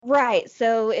Right.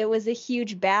 So it was a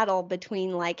huge battle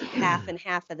between like half and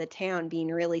half of the town being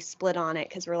really split on it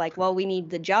because we're like, well, we need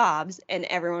the jobs. And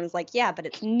everyone was like, yeah, but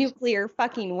it's nuclear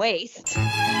fucking waste.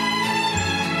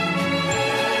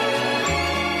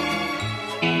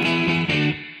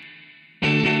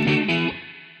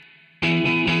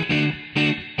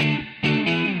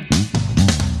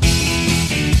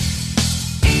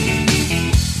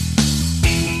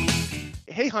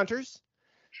 Hey, hunters.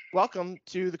 Welcome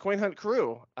to the Coin Hunt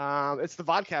Crew. It's the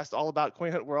vodcast all about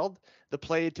Coin Hunt World, the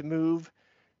play and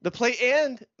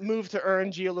move to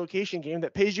earn geolocation game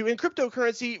that pays you in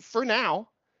cryptocurrency for now.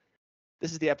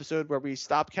 This is the episode where we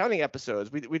stop counting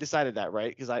episodes. We decided that,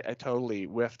 right? Because I totally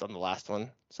whiffed on the last one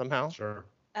somehow. Sure.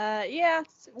 Yeah.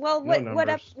 Well, No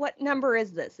what number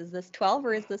is this? Is this 12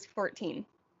 or is this 14?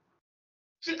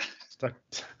 Stuck.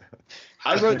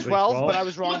 I wrote Technically 12, but I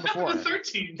was wrong What before. happened to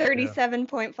 13?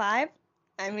 37.5?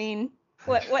 I mean,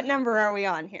 what number are we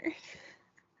on here?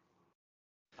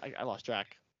 I lost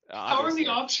track. How are Obviously.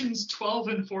 the options 12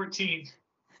 and 14?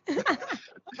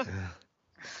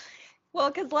 Well,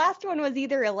 because last one was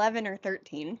either 11 or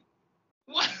 13.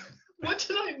 What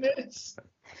did I miss?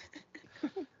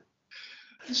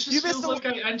 This You just missed feels like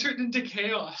I entered into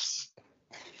chaos.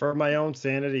 For my own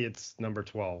sanity, it's number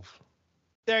 12.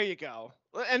 There you go.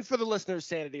 And for the listeners'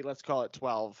 sanity, let's call it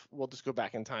 12. We'll just go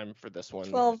back in time for this one.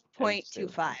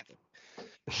 12.25.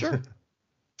 Sure.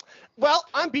 Well,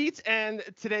 I'm Beats, and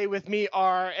today with me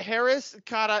are Harris,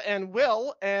 Kata, and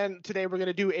Will. And today we're going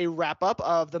to do a wrap-up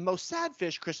of the most sad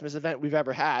fish Christmas event we've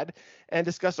ever had and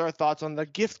discuss our thoughts on the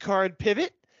gift card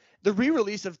pivot, the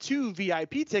re-release of 2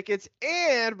 VIP tickets,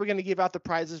 and we're going to give out the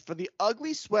prizes for the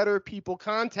Ugly Sweater People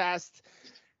contest.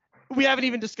 We haven't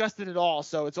even discussed it at all,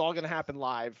 so it's all going to happen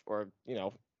live or,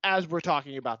 as we're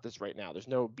talking about this right now. There's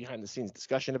no behind-the-scenes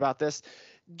discussion about this.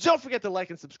 Don't forget to like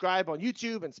and subscribe on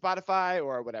YouTube and Spotify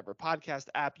or whatever podcast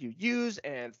app you use,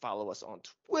 and follow us on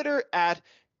Twitter at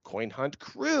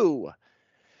CoinHuntCrew.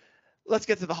 Let's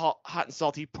get to the hot and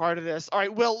salty part of this. All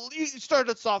right, Will, you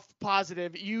started us off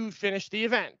positive. You finished the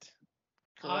event.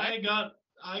 Correct?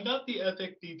 I got the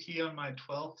Epic BP on my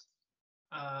 12th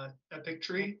Epic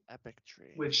tree,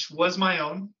 which was my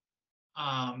own.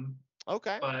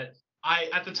 Okay. But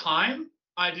at the time,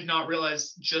 I did not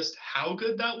realize just how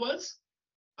good that was.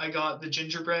 I got the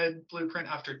gingerbread blueprint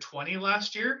after 20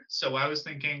 last year, so I was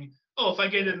thinking, if I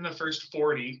get it in the first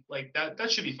 40, like that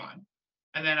should be fine.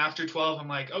 And then after 12, I'm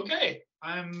like, okay,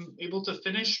 I'm able to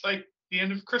finish like the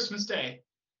end of Christmas Day.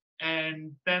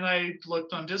 And then I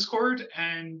looked on Discord,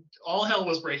 and all hell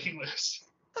was breaking loose.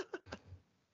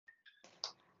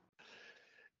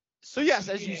 So yes,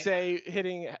 as you say,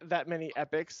 hitting that many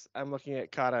epics, I'm looking at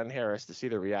Kata and Harris to see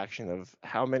the reaction of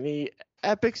how many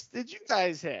epics did you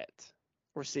guys hit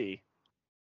or see?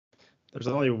 There's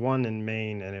only one in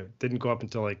Maine, and it didn't go up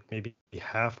until like maybe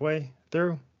halfway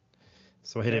through.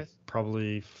 So I hit it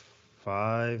probably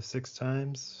 5-6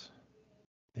 times,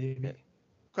 maybe.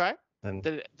 Okay. And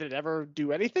did it ever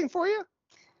do anything for you?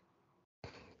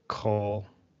 Coal.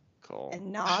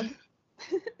 And Nog.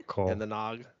 Coal. And the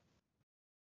Nog.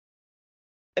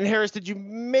 And Harris, did you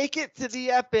make it to the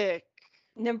epic?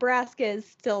 Nebraska is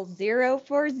still 0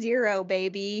 for 0,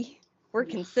 baby. We're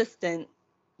consistent.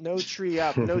 No tree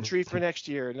up, no tree for next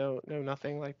year, no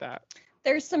nothing like that.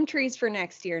 There's some trees for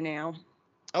next year now.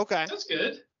 Okay. That's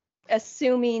good.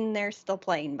 Assuming they're still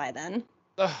playing by then.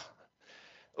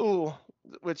 Ooh,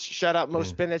 which shout out Mo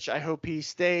Spinach. I hope he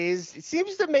stays. It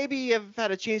seems to maybe have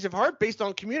had a change of heart based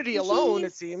on community alone,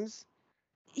 it seems.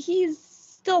 He's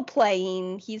still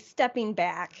playing. He's stepping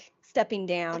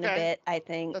down a bit, I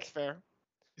think. That's fair.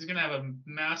 He's going to have a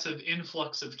massive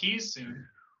influx of keys soon.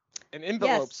 And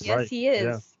envelopes. Yes, right. He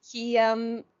is. Yeah.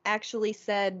 He actually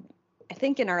said, I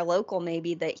think in our local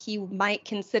maybe, that he might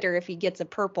consider, if he gets a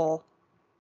purple,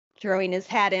 throwing his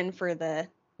hat in for the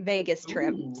Vegas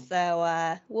trip. Ooh.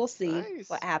 So we'll see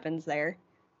Nice. what happens there.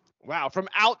 Wow, from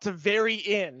out to very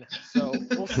in. So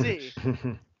we'll see.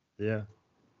 Yeah.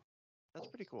 That's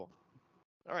pretty cool.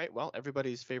 All right, well,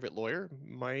 everybody's favorite lawyer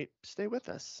might stay with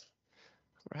us.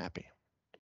 We're happy.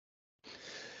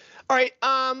 All right,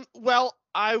 well,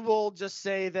 I will just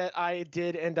say that I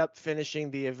did end up finishing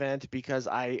the event because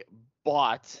I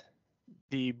bought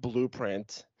the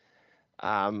blueprint.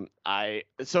 So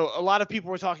a lot of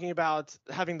people were talking about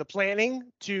having the planning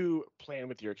to plan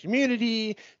with your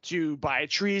community, to buy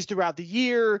trees throughout the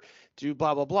year, to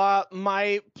blah, blah, blah.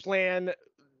 My plan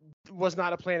was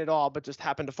not a plan at all, but just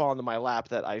happened to fall into my lap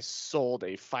that I sold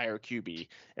a Fire QB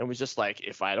and was just like,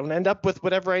 if I don't end up with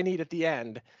whatever I need at the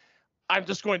end, I'm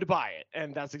just going to buy it.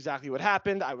 And that's exactly what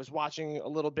happened. I was watching a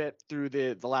little bit through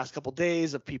the last couple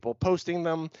days of people posting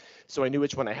them, so I knew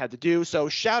which one I had to do. So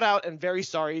shout out and very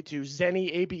sorry to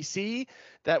Zenny ABC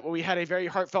that we had a very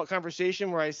heartfelt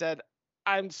conversation where I said,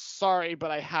 I'm sorry,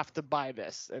 but I have to buy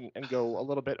this and go a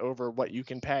little bit over what you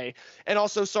can pay. And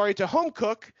also sorry to Home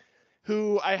Cook,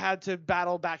 who I had to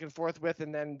battle back and forth with,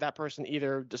 and then that person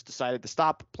either just decided to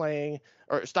stop playing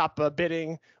or stop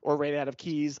bidding or ran out of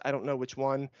keys. I don't know which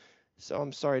one. So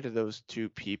I'm sorry to those two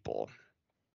people.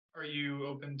 Are you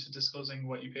open to disclosing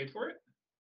what you paid for it?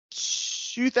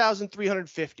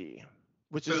 2,350,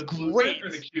 which For is the great blueprint or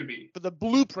the QB? for the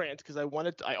blueprint because I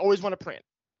always want to print.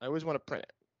 I always want to print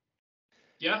it.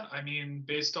 Yeah, I mean,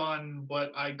 based on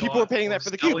what I got, People are paying that for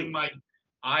the QB.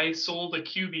 I sold a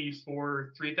QB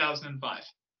for 3,005.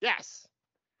 Yes.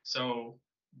 So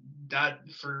that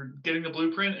for getting the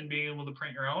blueprint and being able to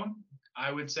print your own,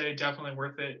 I would say definitely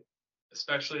worth it,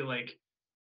 especially like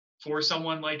for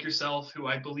someone like yourself who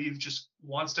I believe just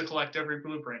wants to collect every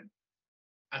blueprint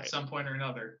at some point or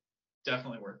another.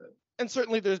 Definitely worth it. And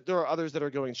certainly there are others that are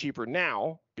going cheaper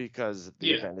now because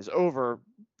the event is over.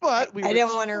 But I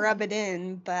don't want to rub it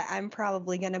in, but I'm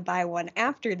probably going to buy one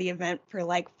after the event for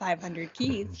like 500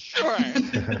 keys. Sure.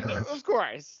 Of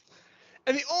course.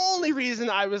 And the only reason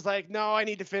I was like, no, I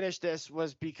need to finish this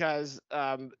was because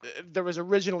there was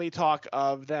originally talk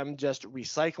of them just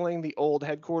recycling the old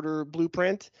headquarter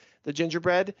blueprint, the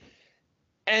gingerbread.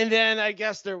 And then I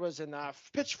guess there was enough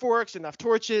pitchforks, enough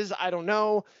torches. I don't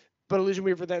know. But Illusion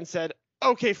Weaver then said,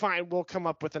 okay, fine, we'll come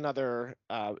up with another,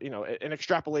 an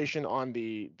extrapolation on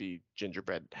the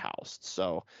gingerbread house.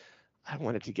 So I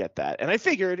wanted to get that. And I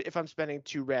figured if I'm spending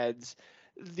 2 reds,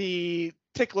 the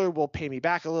tickler will pay me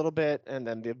back a little bit, and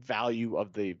then the value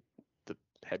of the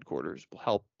headquarters will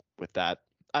help with that.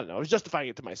 I don't know. I was justifying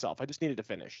it to myself. I just needed to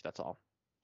finish. That's all.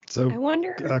 So I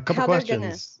wonder a couple how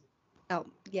questions. Oh,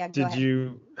 yeah, go Did ahead.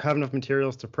 you have enough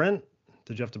materials to print?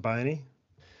 Did you have to buy any?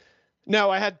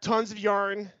 No, I had tons of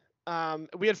yarn.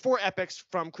 We had 4 epics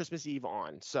from Christmas Eve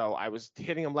on, so I was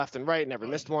hitting them left and right, never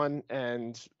missed one,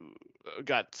 and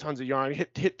got tons of yarn.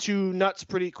 Hit 2 nuts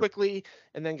pretty quickly,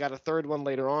 and then got a 3rd one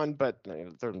later on, but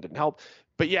the 3rd one didn't help.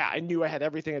 But yeah, I knew I had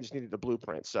everything. I just needed the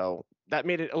blueprint, so that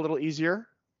made it a little easier.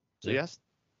 So Yeah. yes.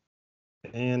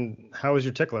 And how was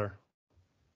your tickler?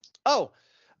 Oh,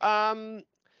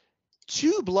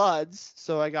 2 bloods,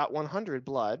 so I got 100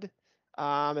 blood,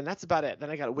 and that's about it. Then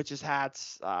I got witches'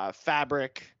 hats,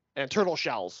 fabric, and turtle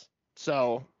shells.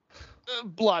 So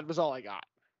blood was all I got.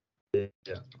 Yeah.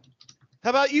 How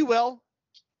about you, Will?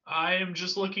 I am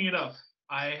just looking it up.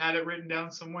 I had it written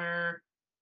down somewhere.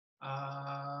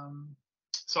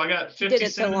 So I got 50 He did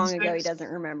it so cinnamon long sticks. ago he doesn't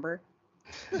remember.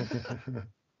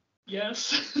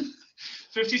 Yes.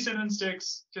 50 cinnamon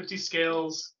sticks, 50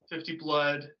 scales, 50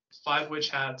 blood, 5 witch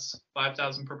hats,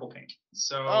 5,000 purple paint.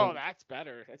 So that's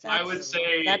better. I would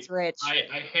say That's rich.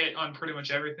 I hit on pretty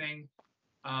much everything.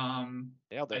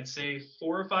 Nailed it. I'd say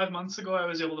 4 or 5 months ago I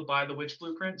was able to buy the witch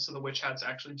blueprint, so the witch hats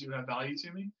actually do have value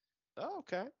to me. Oh,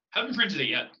 okay. Haven't printed it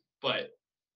yet, but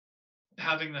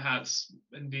having the hats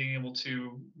and being able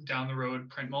to down the road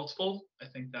print multiple, I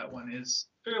think that one is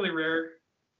fairly rare.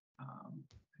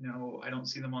 I don't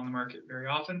see them on the market very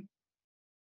often.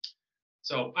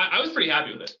 So I was pretty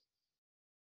happy with it.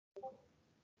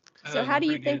 So how do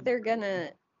you think they're going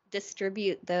to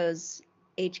distribute those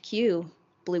HQ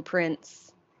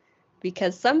blueprints?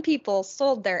 Because some people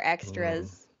sold their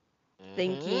extras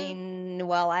thinking,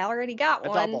 well, I already got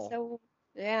one. double. So,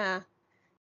 yeah.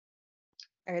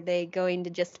 Are they going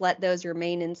to just let those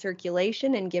remain in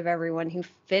circulation and give everyone who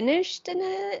finished in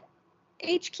a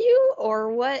HQ? Or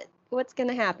what's going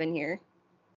to happen here?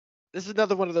 This is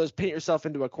another one of those paint yourself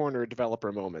into a corner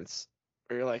developer moments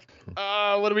where you're like,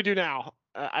 what do we do now?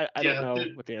 I don't know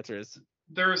what the answer is.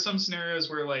 There are some scenarios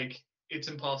where like it's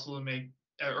impossible to make,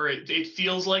 or it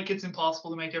feels like it's impossible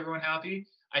to make everyone happy.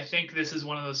 I think this is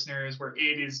one of those scenarios where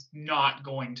it is not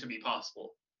going to be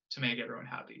possible to make everyone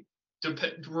happy.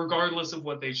 Regardless of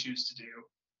what they choose to do,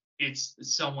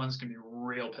 someone's going to be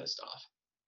real pissed off.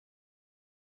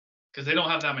 Because they don't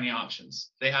have that many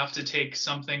options. They have to take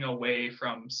something away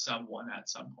from someone at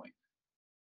some point.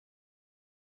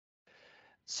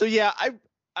 So yeah,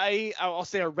 I'll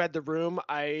say I read the room.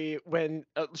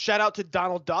 Shout out to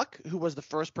Donald Duck, who was the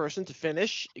first person to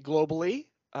finish globally.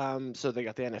 So they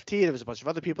got the NFT. There was a bunch of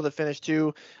other people that finished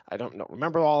too. I don't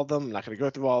remember all of them. I'm not going to go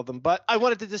through all of them, but I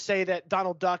wanted to just say that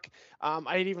Donald Duck,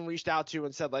 I had even reached out to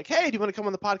and said like, hey, do you want to come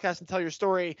on the podcast and tell your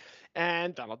story?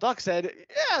 And Donald Duck said,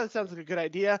 yeah, that sounds like a good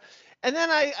idea. And then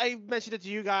I mentioned it to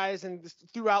you guys, and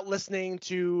throughout listening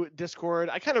to Discord,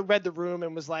 I kind of read the room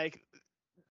and was like,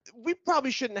 we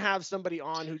probably shouldn't have somebody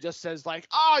on who just says like,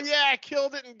 oh yeah, I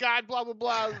killed it and God, blah blah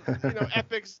blah,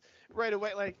 epics right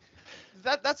away. Like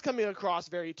that's coming across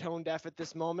very tone deaf at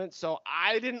this moment. So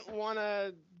I didn't want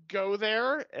to go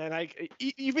there, and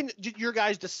even your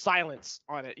guys just silence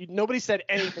on it. Nobody said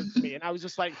anything to me, and I was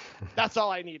just like, that's all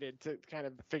I needed to kind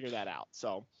of figure that out.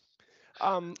 So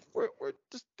we're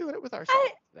just doing it with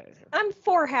ourselves. I'm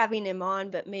for having him on,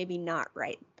 but maybe not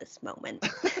right this moment.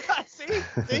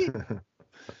 See.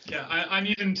 Yeah, I'm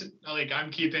even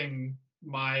I'm keeping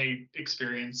my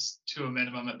experience to a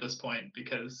minimum at this point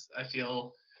because I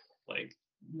feel like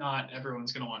not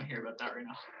everyone's going to want to hear about that right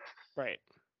now. Right.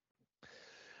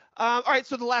 All right.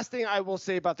 So the last thing I will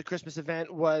say about the Christmas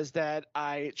event was that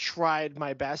I tried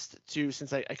my best to,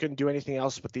 since I couldn't do anything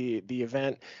else with the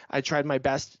event, I tried my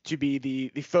best to be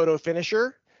the photo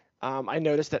finisher. I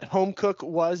noticed that Home Cook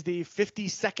was the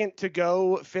 50-second to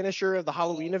go finisher of the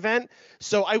Halloween event.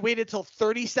 So I waited till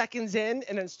 30 seconds in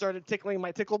and then started tickling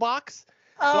my tickle box.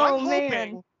 Oh,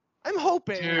 man. I'm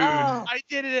hoping I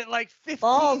did it at like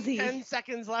 10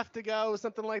 seconds left to go,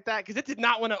 something like that, because it did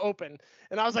not want to open.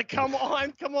 And I was like, come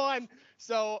on.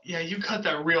 So yeah, you cut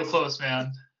that real close,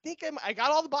 man. I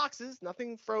got all the boxes,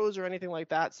 nothing froze or anything like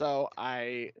that. So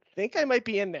I think I might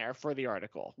be in there for the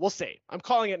article. We'll see. I'm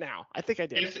calling it now. I think I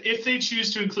did. If they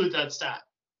choose to include that stat.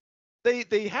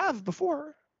 They have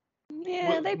before.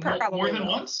 Yeah, they probably more than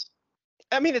once.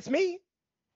 I mean, it's me.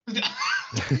 Let's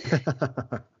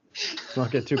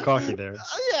not get too cocky there.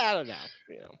 Yeah, I don't know.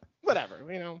 Whatever.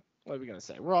 What are we gonna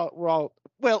say? We're all.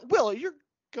 Well, Will, you're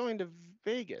going to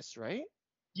Vegas, right?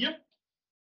 Yep.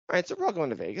 All right, so we're all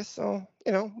going to Vegas, so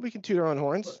we can toot our own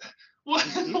horns. What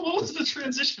was the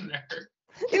transition there?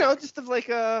 Just of like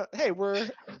hey, we're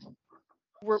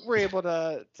able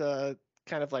to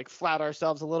kind of like flout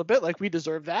ourselves a little bit, like we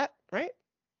deserve that, right?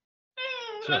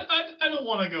 Sure. I don't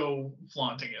want to go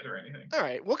flaunting it or anything. All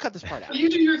right, we'll cut this part out. You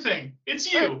do your thing.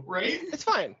 It's you, right? It's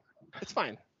fine.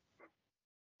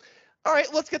 All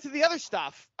right, let's get to the other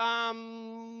stuff.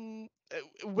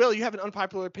 Will, you have an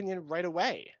unpopular opinion right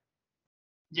away.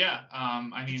 Yeah. I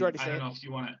mean, I don't know if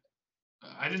you want to.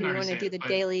 I didn't. Do you want to do the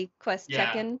daily quest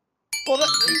check-in? Well,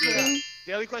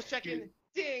 daily quest check-in.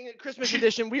 Ding, Christmas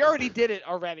edition. We already did it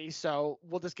already, so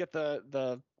we'll just get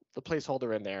the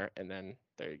placeholder in there, and then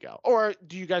there you go. Or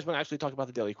do you guys want to actually talk about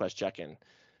the daily quest check-in?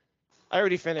 I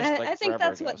already finished. I think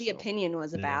that's what the opinion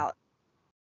was about.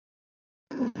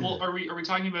 Well, are we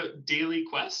talking about daily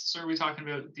quests, or are we talking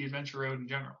about the Adventure Road in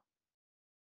general?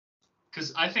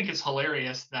 Because I think it's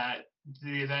hilarious that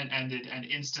the event ended and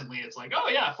instantly it's like, oh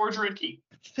yeah, forge a red key.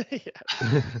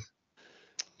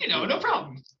 No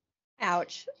problem.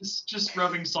 Ouch. Just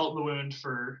rubbing salt in the wound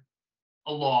for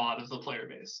a lot of the player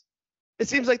base. It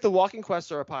seems like the walking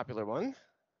quests are a popular one.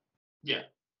 Yeah.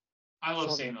 I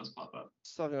love seeing those pop up.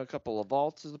 Solving a couple of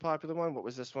vaults is a popular one. What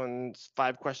was this one?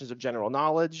 5 questions of general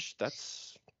knowledge.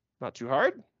 That's not too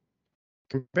hard.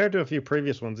 Compared to a few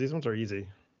previous ones, these ones are easy.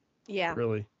 Yeah.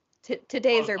 Really.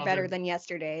 Today's are better than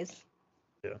yesterday's.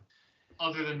 Yeah.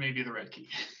 Other than maybe the red key.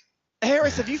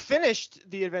 Harris, have you finished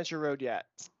the Adventure Road yet?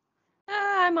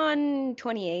 I'm on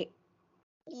 28.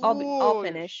 I'll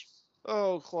finish.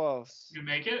 Oh, close. You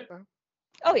make it?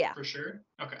 Oh yeah. For sure?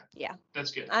 Okay. Yeah.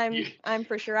 That's good. I'm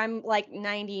for sure. I'm like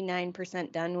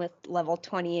 99% done with level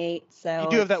 28. So you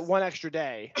do have that one extra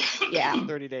day. Yeah.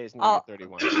 30 days and you're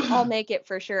 31. I'll make it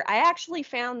for sure. I actually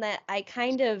found that I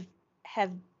kind of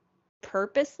have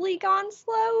purposely gone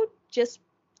slow just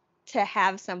to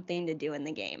have something to do in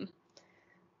the game.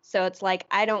 So it's like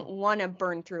I don't want to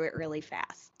burn through it really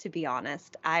fast, to be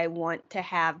honest. I want to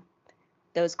have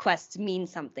those quests mean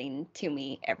something to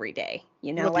me every day.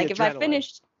 Like if I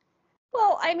finished,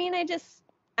 well, I mean,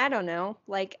 I don't know.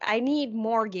 Like I need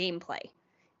more gameplay.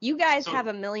 You guys have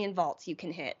a million vaults you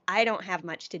can hit. I don't have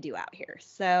much to do out here.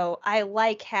 So I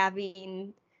like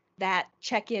having that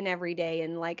check-in every day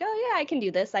and like, oh yeah, I can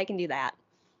do this, I can do that.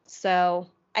 So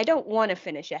I don't want to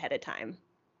finish ahead of time.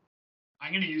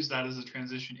 I'm going to use that as a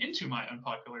transition into my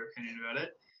unpopular opinion about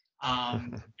it.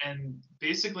 And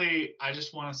basically, I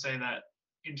just want to say that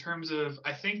in terms of,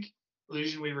 I think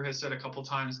Illusion Weaver has said a couple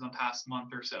times in the past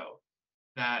month or so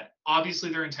that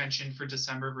obviously their intention for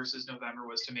December versus November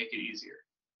was to make it easier.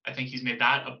 I think he's made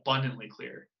that abundantly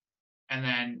clear. And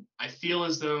then I feel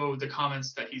as though the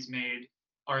comments that he's made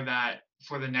are that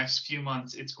for the next few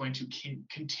months, it's going to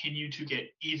continue to get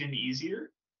even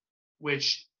easier,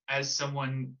 which as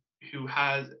someone who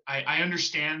has, I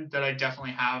understand that I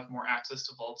definitely have more access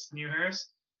to vaults than you, Harris,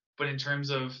 but in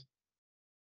terms of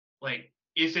like,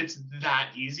 if it's that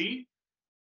easy,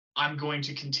 I'm going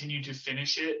to continue to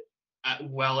finish it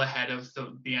well ahead of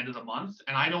the end of the month.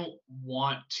 And I don't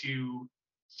want to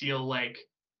feel like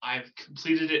I've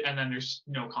completed it and then there's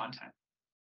no content.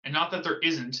 And not that there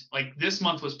isn't. Like this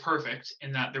month was perfect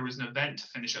in that there was an event to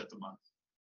finish out the month.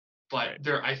 But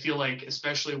I feel like,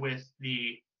 especially with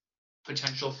the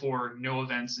potential for no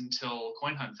events until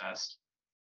Coin Hunt Fest,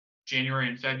 January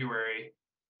and February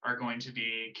are going to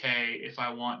be, okay, if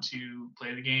I want to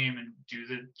play the game and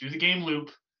do the game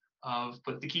loop of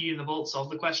put the key in the vault,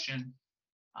 solve the question,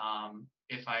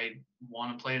 if I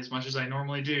want to play as much as I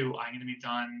normally do, I'm going to be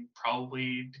done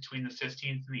probably between the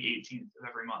 15th and the 18th of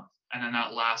every month. And then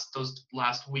those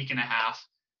last week and a half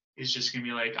is just going to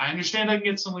be like, I understand I can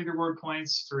get some leaderboard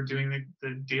points for doing the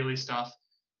daily stuff,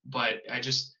 but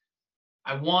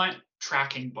I want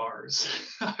tracking bars.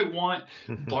 I want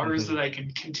bars that I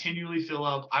can continually fill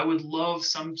up. I would love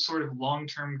some sort of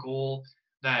long-term goal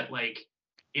that like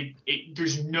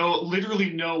there's literally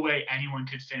no way anyone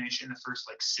could finish in the first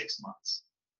like 6 months.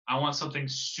 I want something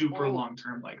super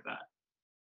long-term like that.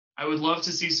 I would love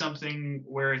to see something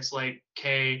where it's like,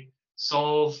 okay,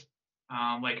 solve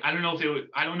like I don't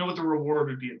know what the reward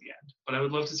would be at the end, but I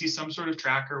would love to see some sort of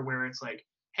tracker where it's like,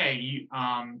 hey, you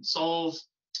solve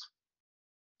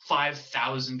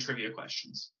 5,000 trivia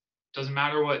questions. Doesn't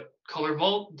matter what color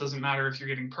vault, doesn't matter if you're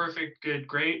getting perfect, good,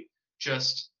 great,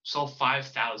 just solve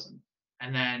 5,000.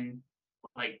 And then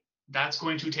like that's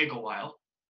going to take a while.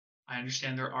 I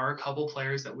understand there are a couple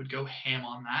players that would go ham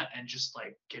on that and just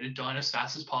like get it done as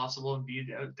fast as possible and be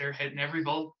out there hitting every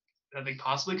vault that they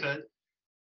possibly could.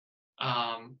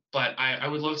 But I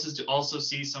would love to also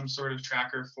see some sort of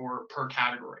tracker for per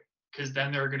category, because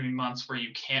then there are going to be months where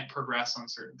you can't progress on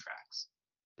certain tracks.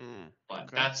 But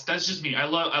okay. That's just me. I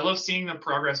love seeing the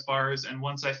progress bars, and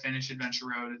once I finish Adventure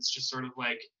Road, it's just sort of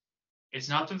like, it's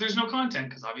not that there's no content,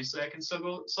 because obviously I can still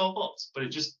go solve vaults, but it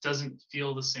just doesn't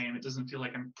feel the same. It doesn't feel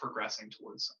like I'm progressing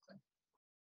towards something.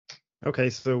 Okay,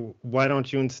 so why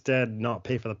don't you instead not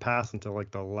pay for the pass until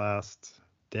like the last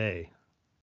day?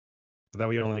 So that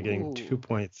way you're only getting 2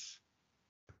 points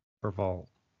per vault.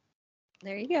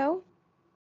 There you go.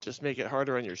 Just make it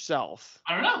harder on yourself.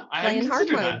 I don't know. I hadn't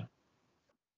considered that.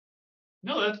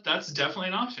 No, that's definitely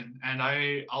an option, and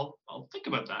I'll think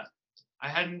about that. I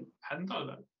hadn't thought of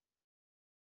that.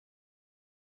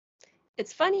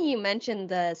 It's funny you mentioned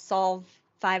the solve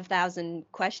 5,000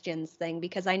 questions thing,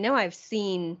 because I know I've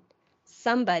seen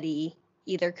somebody,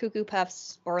 either Cuckoo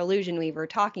Puffs or Illusion Weaver,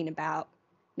 talking about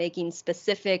making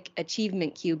specific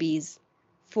achievement QBs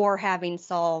for having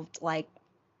solved like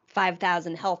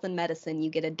 5,000 health and medicine.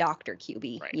 You get a doctor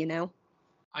QB, right. You know?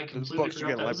 I completely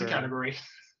forgot that was a category.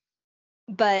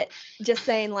 But just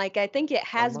saying, like, I think it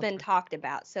has been talked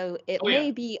about, so it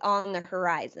may be on the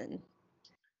horizon.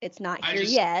 It's not here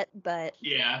yet, but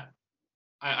yeah,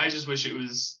 I just wish it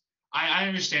was. I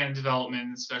understand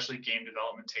development, especially game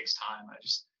development, takes time.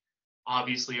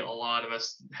 Obviously a lot of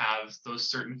us have those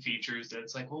certain features that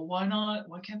it's like, well, why not?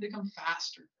 Why can't they come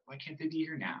faster? Why can't they be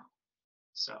here now?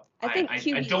 So I think I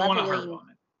don't want to harp on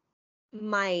it.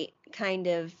 Might kind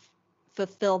of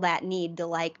fulfill that need to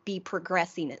like be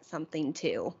progressing at something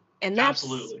too, and that's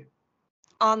absolutely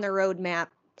on the roadmap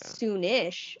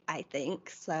soonish, I think.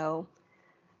 So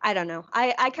I don't know.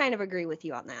 I kind of agree with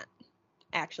you on that.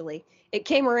 Actually, it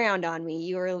came around on me.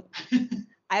 You were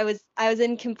I was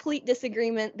in complete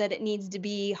disagreement that it needs to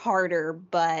be harder,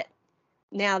 but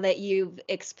now that you've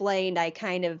explained, I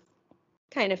kind of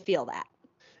feel that.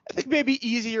 I think maybe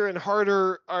easier and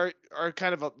harder are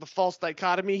kind of the false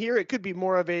dichotomy here. It could be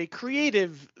more of a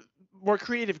more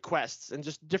creative quests and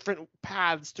just different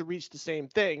paths to reach the same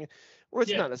thing, where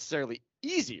it's not necessarily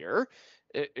easier.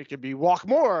 It could be walk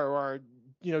more or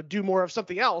do more of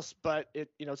something else, but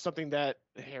something that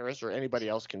Harris or anybody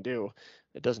else can do.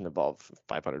 It doesn't involve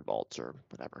 500 vaults or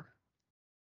whatever.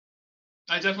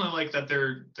 I definitely like that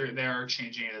they are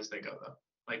changing it as they go, though.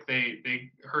 Like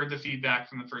they heard the feedback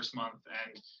from the first month,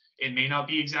 and it may not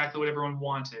be exactly what everyone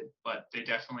wanted, but they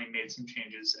definitely made some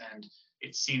changes, and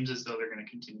it seems as though they're going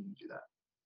to continue to do that.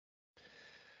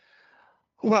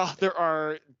 Well, there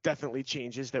are definitely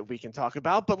changes that we can talk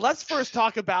about, but let's first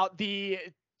talk about the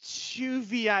 2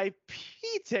 VIP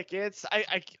tickets.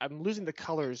 I'm losing the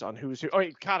colors on who's who. Oh,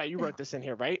 wait, Kata, you wrote this in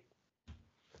here, right?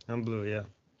 I'm blue, yeah.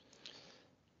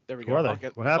 There we go. Who are they?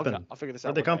 What happened? I'll figure this out.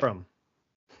 Where'd they come from?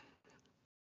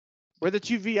 Where'd the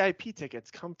 2 VIP tickets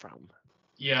come from?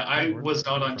 Yeah, I was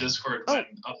not on Discord when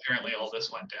apparently all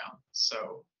this went down.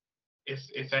 So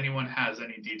if anyone has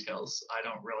any details, I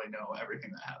don't really know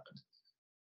everything that happened.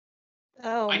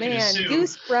 Oh, man.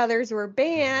 Goose Brothers were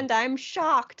banned. I'm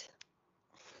shocked.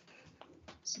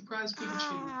 Surprise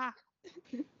Pikachu.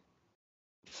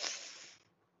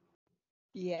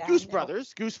 Yeah. Goose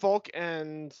Brothers, Goose Folk,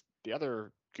 and the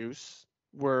other Goose.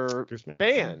 were Gooseman.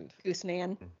 banned.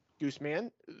 Gooseman.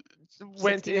 Gooseman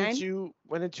went 69?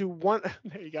 into one.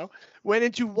 There you go. Went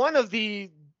into one of the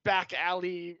back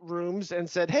alley rooms and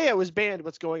said, "Hey, I was banned.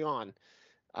 What's going on?"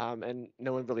 And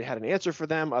no one really had an answer for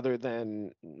them other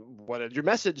than, "What did your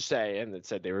message say?" And it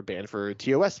said they were banned for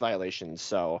TOS violations.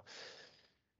 So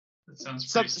That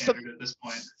sounds pretty standard at this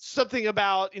point. something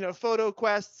about photo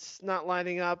quests not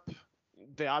lining up.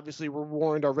 They obviously were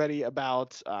warned already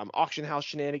about auction house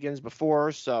shenanigans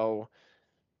before, so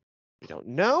we don't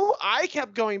know. I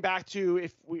kept going back to,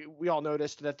 if we all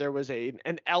noticed that there was an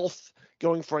elf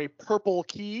going for a purple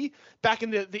key back in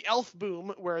the elf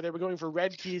boom, where they were going for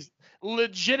red keys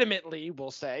legitimately, we'll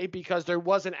say, because there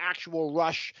was an actual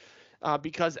rush,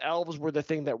 because elves were the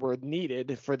thing that were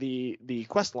needed for the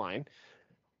quest line.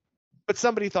 But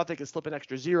somebody thought they could slip an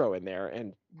extra 0 in there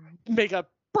and make a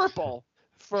purple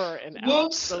for an elf.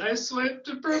 Whoops! So, I swiped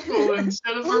a purple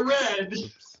instead of a red.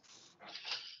 Oops.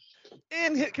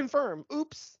 and hit confirm.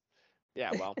 Oops.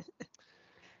 Yeah, well.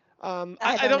 I don't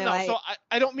don't know. know. So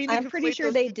I don't mean to I'm pretty conflate sure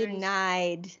those they two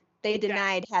things.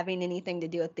 denied having anything to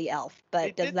do with the elf. But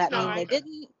They does did that mean deny. they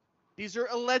didn't? These are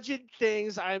alleged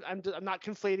things. I'm not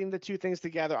conflating the two things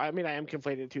together. I mean, I am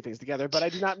conflating the two things together, but I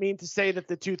do not mean to say that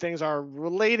the two things are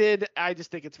related. I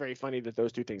just think it's very funny that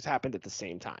those two things happened at the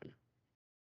same time.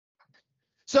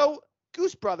 So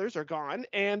Goose Brothers are gone,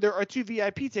 and there are 2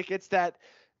 VIP tickets that,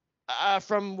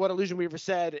 from what Illusion Weaver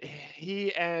said,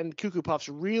 he and Cuckoo Puffs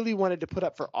really wanted to put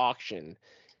up for auction,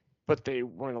 but they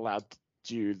weren't allowed to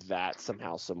do that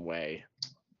somehow, some way.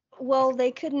 Well, they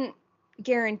couldn't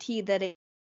guarantee that it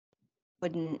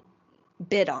wouldn't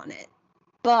bid on it.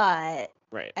 But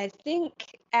Right. I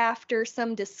think after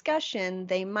some discussion,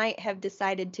 they might have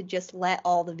decided to just let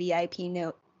all the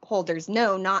VIP holders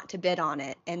know not to bid on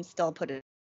it and still put it.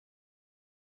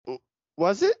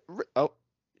 Was it? Oh,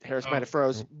 Harris might have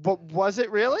froze. Oh. But was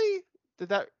it really?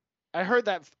 I heard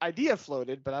that idea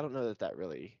floated, but I don't know that that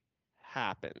really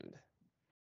happened.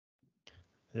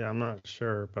 Yeah, I'm not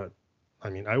sure, but I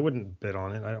mean, I wouldn't bid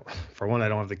on it. I don't. For one, I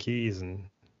don't have the keys, and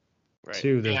Right.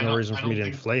 2, there's Yeah, I no don't- reason I for me don't to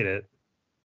think- inflate it.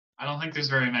 I don't think there's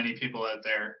very many people out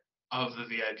there of the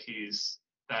VIPs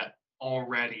that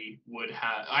already would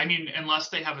have. I mean, unless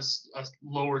they have a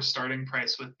lower starting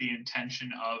price with the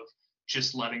intention of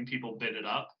just letting people bid it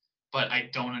up. But I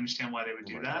don't understand why they would Oh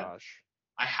do my that. gosh.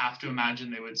 I have to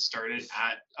imagine they would start it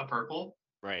at a purple.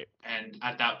 Right. And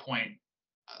at that point,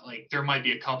 like there might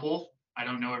be a couple. I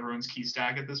don't know everyone's key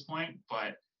stack at this point,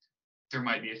 but there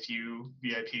might be a few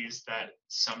VIPs that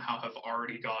somehow have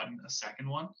already gotten a second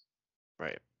one,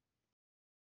 Right.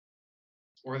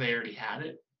 or they already had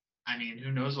it. I mean,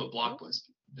 who knows what Blockboy's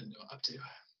been up to?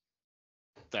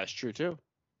 That's true too.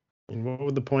 I mean, what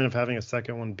would the point of having a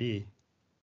second one be?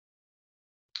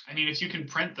 I mean, if you can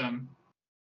print them,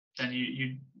 then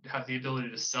you have the ability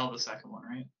to sell the second one,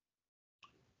 right?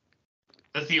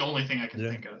 That's the only thing I can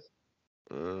Yeah. think of.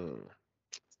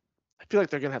 I feel like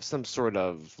they're gonna have some sort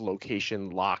of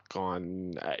location lock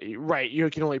on. Right, you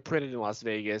can only print it in Las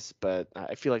Vegas, but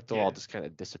I feel like they'll all Yeah. just kind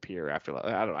of disappear after.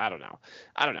 I don't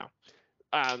know.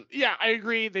 Yeah, I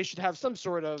agree. They should have some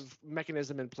sort of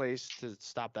mechanism in place to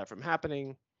stop that from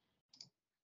happening.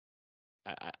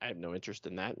 I have no interest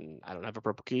in that, and I don't have a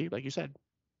purple key, like you said.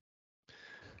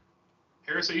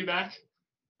 Harris, are you back?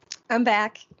 I'm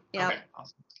back. Yeah. Okay,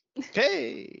 awesome.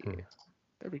 Okay, Hmm.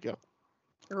 there we go.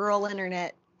 Rural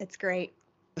internet. It's great.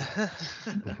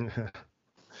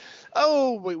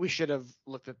 Oh, we should have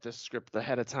looked at this script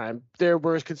ahead of time. There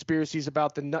were conspiracies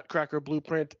about the Nutcracker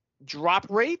Blueprint drop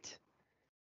rate.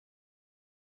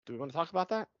 Do we want to talk about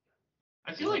that?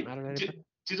 I feel Does that like matter to anybody?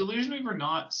 did Illusion Weaver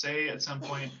not say at some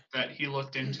point that he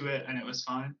looked into it and it was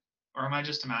fine? Or am I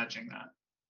just imagining that?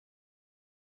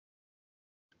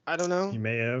 I don't know. You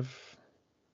may have.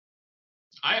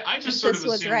 I If just sort this of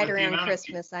was assumed right with the around amount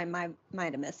Christmas, I might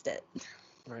have missed it.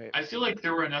 Right. I feel like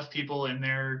there were enough people in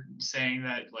there saying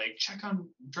that, like, check on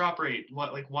drop rate.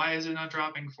 Why is it not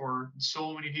dropping for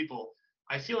so many people?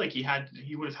 I feel like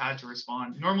he would have had to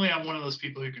respond. Normally, I'm one of those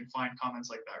people who can find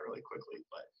comments like that really quickly,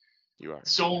 but You are.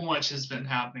 so much has been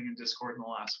happening in Discord in the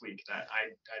last week that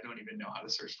I don't even know how to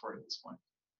search for it at this point.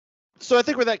 So I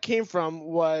think where that came from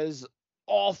was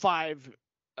all 5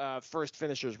 first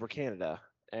finishers were Canada,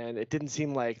 and it didn't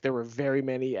seem like there were very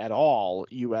many at all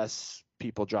U.S.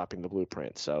 people dropping the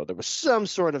blueprint. So there was some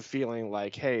sort of feeling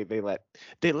like, hey, they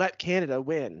let Canada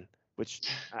win, which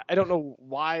I don't know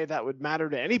why that would matter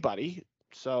to anybody.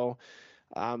 So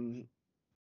I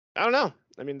don't know.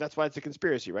 I mean, that's why it's a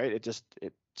conspiracy, right?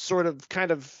 It sort of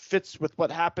kind of fits with what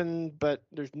happened, but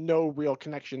there's no real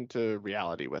connection to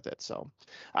reality with it. So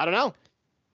I don't know.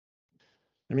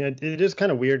 I mean, it is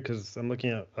kind of weird because I'm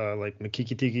looking at like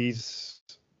Makiki Tiki's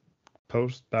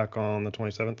post back on the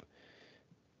 27th.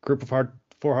 Group of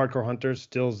four hardcore hunters,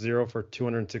 still 0 for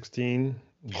 216,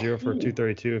 0 for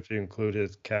 232 if you include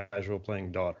his casual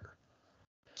playing daughter.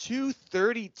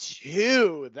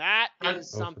 232. That is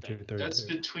That's- something. That's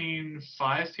between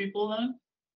 5 people then.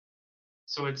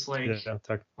 So it's like, Yeah,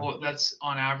 technically. that's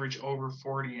on average over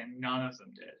 40, and none of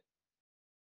them did.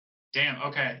 Damn.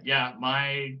 Okay. Yeah.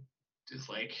 Just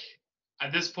like,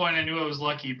 at this point, I knew I was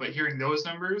lucky, but hearing those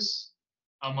numbers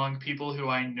among people who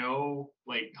I know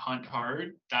like hunt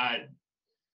hard, that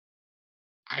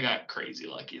I got crazy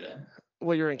lucky then.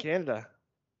 Well, you're in Canada.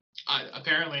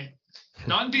 Apparently,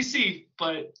 not in BC,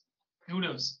 but who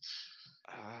knows?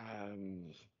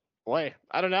 Boy,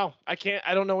 I don't know. I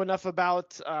don't know enough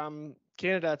about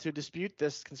Canada to dispute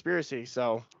this conspiracy.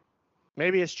 So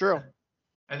maybe it's true.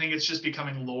 I think it's just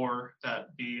becoming lore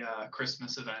that the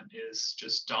Christmas event is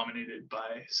just dominated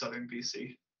by southern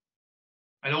BC.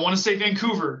 I don't want to say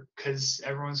Vancouver because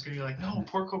everyone's going to be like, no,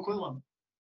 Port Coquitlam.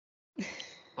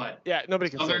 But Yeah, nobody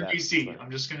can say southern that. BC, I'm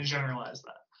just going to generalize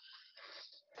that.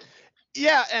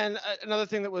 Yeah, and another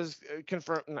thing that was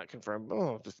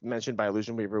just mentioned by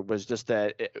Illusion Weaver was just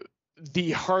that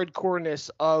the hardcoreness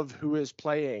of who is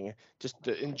playing, just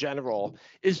in general,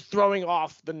 is throwing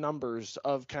off the numbers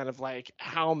of kind of like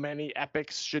how many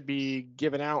epics should be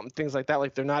given out and things like that.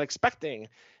 Like they're not expecting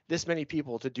this many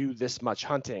people to do this much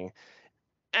hunting.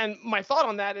 And my thought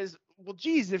on that is, well,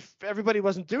 geez, if everybody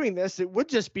wasn't doing this, it would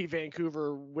just be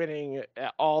Vancouver winning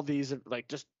all these, like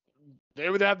just. They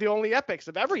would have the only epics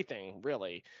of everything,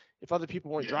 really, if other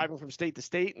people weren't driving from state to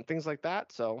state and things like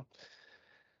that. So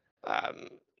I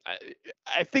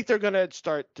think they're going to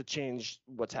start to change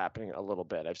what's happening a little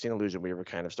bit. I've seen Illusion Weaver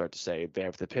kind of start to say they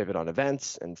have to pivot on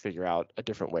events and figure out a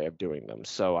different way of doing them.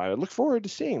 So I look forward to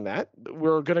seeing that.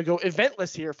 We're going to go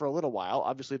eventless here for a little while.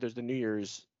 Obviously, there's the New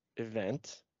Year's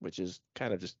event, which is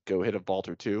kind of just go hit a vault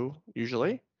or two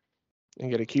usually and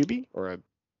get a QB or a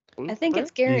blue. I think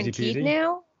it's guaranteed peasy.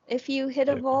 now. If you hit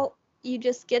a vault, you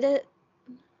just get it.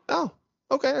 Oh,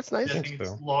 okay, that's nice. I Thanks, think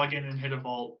it's Bill. log in and hit a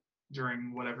vault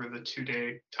during whatever the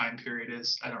 2-day time period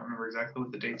is. I don't remember exactly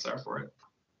what the dates are for it.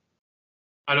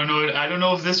 I don't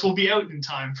know if this will be out in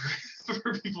time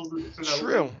for people for that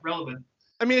True. relevant.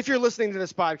 I mean, if you're listening to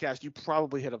this podcast, you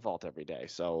probably hit a vault every day.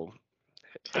 So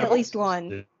At least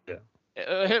one. Yeah.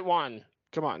 hit one.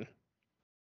 Come on.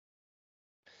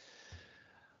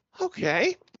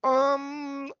 Okay.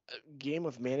 Game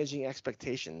of managing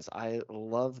expectations. I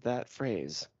love that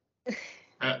phrase.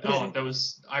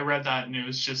 I read that and it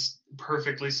was just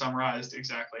perfectly summarized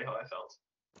exactly how I felt.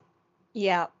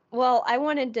 Yeah. Well, I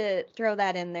wanted to throw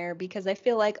that in there because I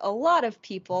feel like a lot of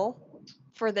people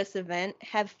for this event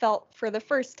have felt for the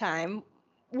first time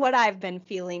what I've been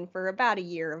feeling for about a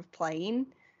year of playing.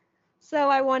 So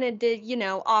I wanted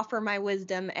to, offer my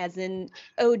wisdom as an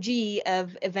OG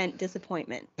of event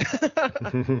disappointment.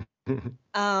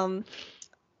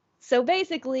 So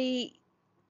basically,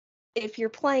 if you're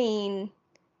playing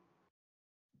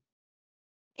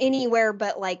anywhere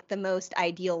but like the most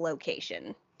ideal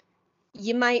location,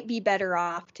 you might be better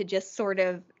off to just sort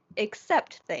of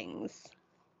accept things.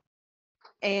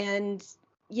 And,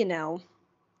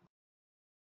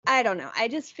 I don't know. I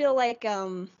just feel like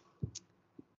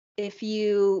if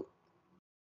you,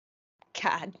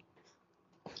 God,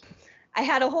 I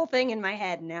had a whole thing in my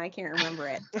head and now I can't remember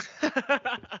it.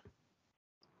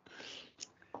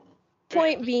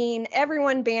 Point being,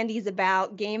 everyone bandies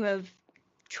about game of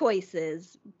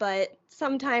choices, but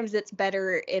sometimes it's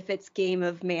better if it's game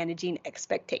of managing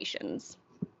expectations,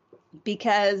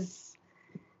 because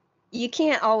you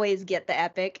can't always get the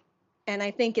epic, and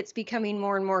I think it's becoming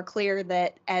more and more clear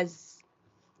that as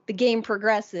the game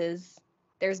progresses,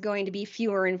 there's going to be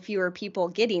fewer and fewer people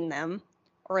getting them,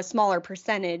 or a smaller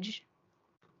percentage.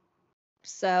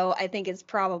 So I think it's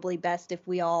probably best if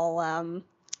we all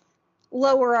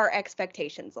lower our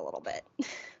expectations a little bit.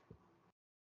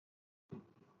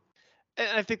 And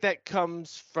I think that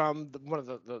comes from one of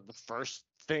the first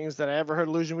things that I ever heard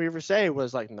Illusion Weaver say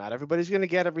was like, not everybody's going to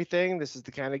get everything. This is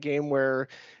the kind of game where,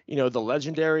 the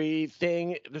legendary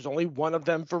thing, there's only one of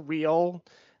them for real.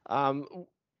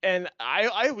 And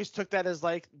I always took that as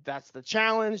like, that's the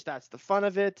challenge. That's the fun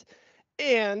of it.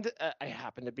 And I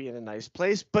happen to be in a nice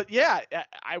place. But yeah,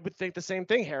 I would think the same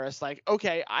thing, Harris. Like,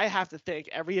 okay, I have to think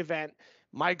every event,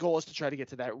 my goal is to try to get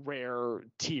to that rare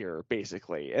tier,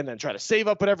 basically, and then try to save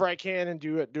up whatever I can and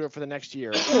do it for the next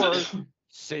year, or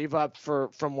save up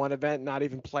from one event, not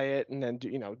even play it, and then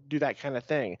do that kind of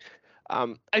thing.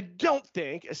 I don't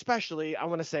think, especially, I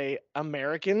want to say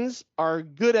Americans are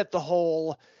good at the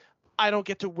whole, I don't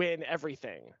get to win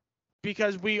everything,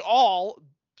 because we all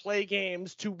play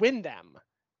games to win them,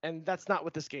 and that's not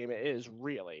what this game is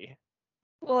really.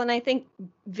 Well, and I think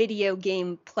video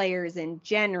game players in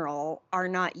general are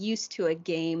not used to a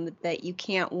game that you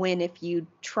can't win if you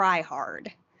try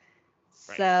hard.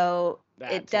 Right. So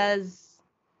That it too. does.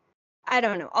 I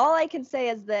don't know. All I can say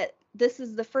is that this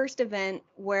is the first event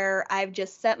where I've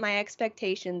just set my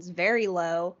expectations very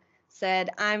low, said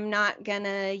I'm not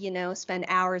gonna, spend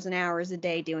hours and hours a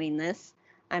day doing this.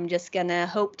 I'm just gonna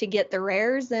hope to get the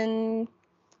rares and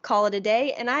call it a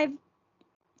day. And I've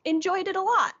enjoyed it a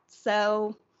lot.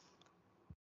 So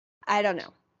I don't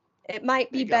know. It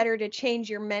might There be you go. better to change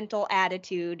your mental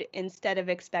attitude instead of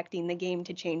expecting the game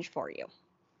to change for you.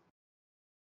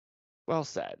 Well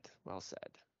said. Well said.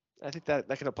 I think that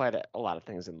can apply to a lot of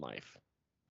things in life.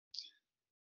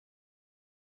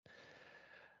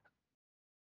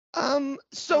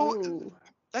 So Ooh,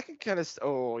 that can kind of. I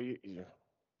saw your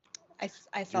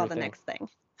the thing. next thing.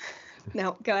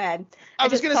 No, go ahead. I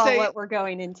was just gonna saw say. what we're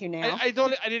going into now. I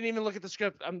didn't even look at the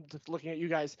script. I'm just looking at you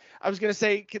guys. I was gonna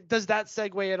say, does that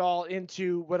segue at all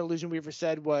into what Illusion Weaver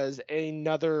said was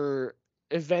another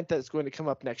event that's going to come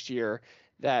up next year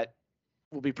that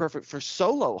will be perfect for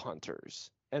solo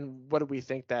hunters? And what do we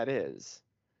think that is?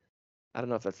 I don't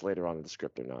know if that's later on in the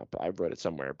script or not, but I wrote it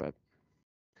somewhere. But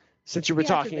since you were Yeah,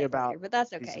 it's a talking bit about, later, but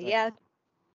that's these okay. events- Yeah.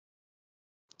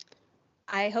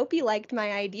 I hope you liked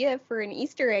my idea for an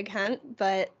Easter egg hunt,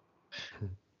 but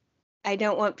I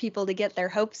don't want people to get their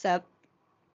hopes up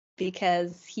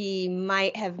because he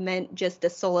might have meant just a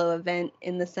solo event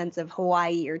in the sense of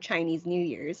Hawaii or Chinese New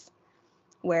Year's,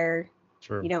 where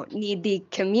True. you don't need the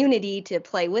community to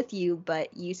play with you,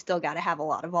 but you still got to have a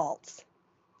lot of vaults.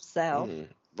 So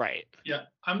right. Yeah,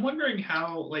 I'm wondering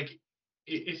how, like,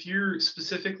 if you're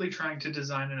specifically trying to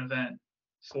design an event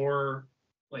for,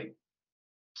 like,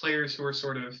 players who are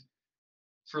sort of,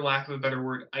 for lack of a better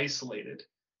word, isolated,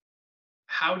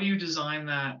 how do you design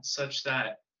that such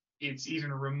that it's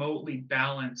even remotely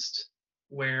balanced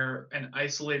where an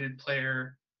isolated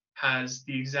player has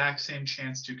the exact same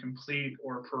chance to complete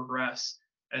or progress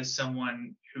as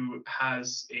someone who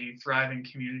has a thriving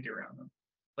community around them?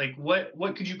 Like, what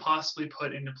could you possibly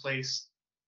put into place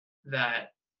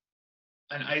that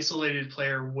an isolated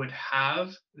player would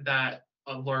have that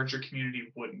a larger community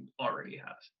wouldn't already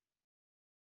have?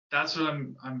 That's what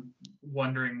I'm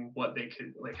wondering, what they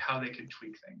could, like, how they could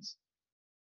tweak things.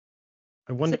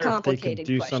 I wonder if they could complicated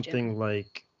do question. something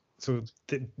like,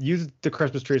 use the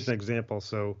Christmas tree as an example.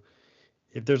 So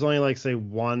if there's only like, say,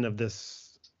 one of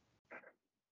this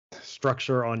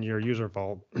structure on your user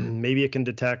vault, maybe it can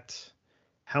detect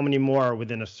how many more are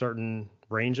within a certain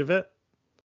range of it.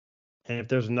 And if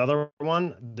there's another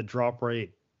one, the drop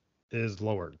rate is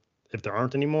lowered. If there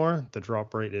aren't any more, the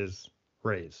drop rate is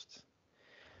raised.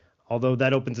 Although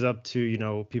that opens it up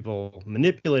to, people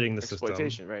manipulating the system.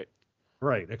 Exploitation, right?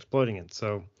 Right, exploiting it.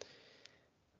 So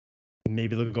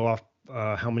maybe they'll go off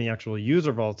how many actual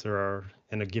user vaults there are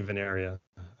in a given area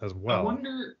as well.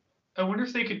 I wonder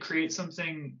if they could create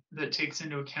something that takes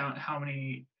into account how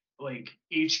many, like,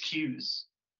 HQs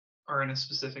are in a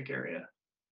specific area.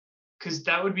 Because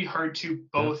that would be hard to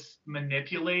both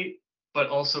manipulate, but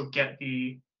also get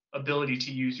the ability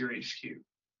to use your HQ.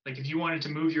 Like, if you wanted to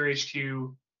move your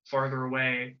HQ farther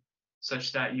away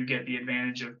such that you get the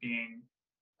advantage of being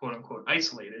quote unquote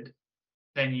isolated,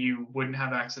 then you wouldn't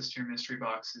have access to your mystery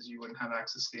boxes, you wouldn't have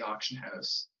access to the auction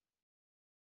house.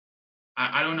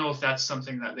 I don't know if that's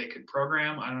something that they could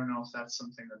program. I don't know if that's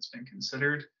something that's been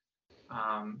considered.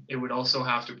 It would also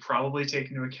have to probably take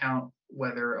into account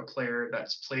whether a player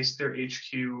that's placed their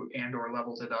HQ and or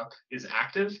leveled it up is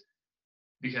active,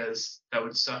 because that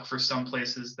would suck for some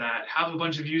places that have a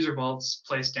bunch of user vaults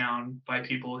placed down by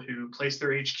people who place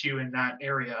their HQ in that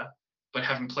area but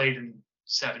haven't played in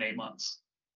 7-8 months.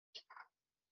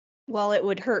 Well, it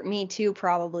would hurt me too,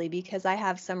 probably, because I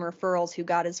have some referrals who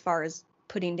got as far as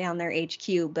putting down their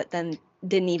HQ, but then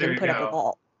didn't even put up a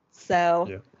vault.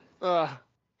 So,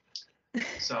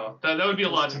 So that would be a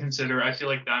lot to consider. I feel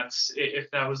like that's, if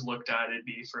that was looked at, it'd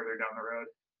be further down the road.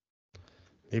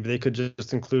 Maybe they could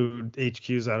just include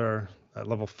HQs that are at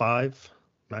level 5,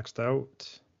 maxed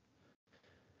out.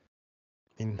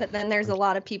 But then there's a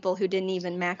lot of people who didn't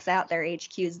even max out their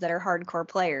HQs that are hardcore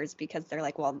players because they're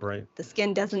like, well, right. The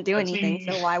skin doesn't do That's anything, me.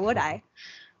 so why would I?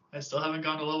 I still haven't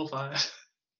gone to level 5.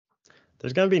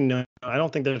 There's going to be I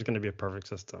don't think there's going to be a perfect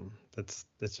system. It's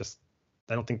just,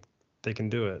 I don't think they can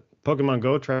do it. Pokemon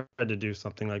Go tried to do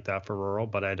something like that for rural,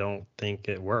 but I don't think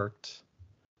it worked.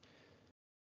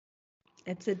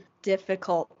 It's a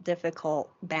difficult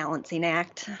balancing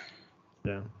act.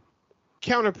 Yeah.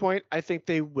 Counterpoint, I think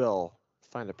they will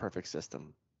find a perfect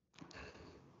system.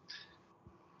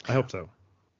 I hope so.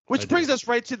 Which brings us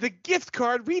right to the gift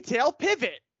card retail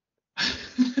pivot.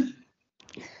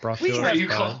 Brought We to have-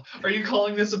 us by- Are you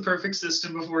calling this a perfect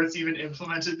system before it's even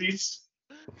implemented, Beats?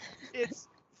 It's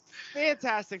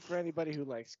fantastic for anybody who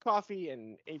likes coffee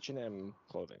and H&M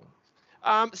clothing.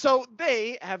 So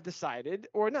they have decided,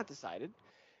 or not decided,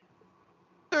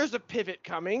 there's a pivot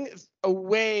coming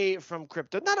away from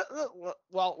crypto.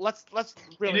 Let's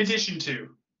really. In addition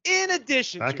to.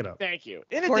 Back it up. Thank you.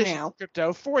 In For addition now. to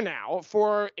crypto,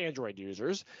 for Android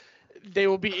users, they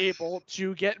will be able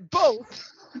to get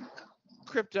both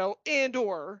crypto and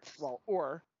or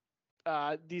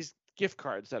these gift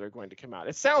cards that are going to come out.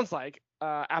 It sounds like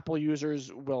Apple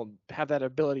users will have that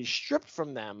ability stripped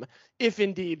from them if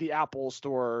indeed the Apple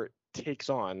Store takes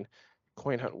on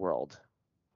Coin Hunt World.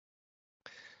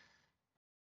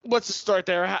 Let's start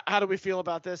there. How do we feel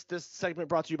about this? This segment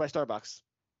brought to you by Starbucks.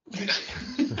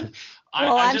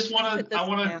 I just want to.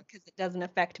 because it doesn't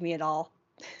affect me at all.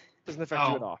 Doesn't affect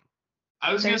you at all.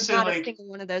 I was going to There's say, not a like, single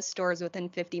one of those stores within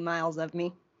 50 miles of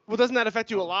me. Well, doesn't that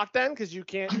affect you a lot then? Because you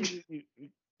can't.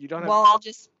 You don't have. Well, I'll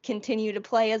just continue to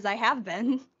play as I have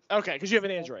been. Okay, because you have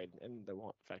an Android and that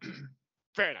won't affect you.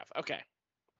 Fair enough. Okay.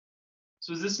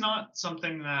 so is this not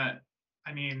something that,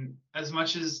 I mean, as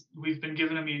much as we've been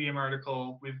given a Medium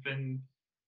article, we've been,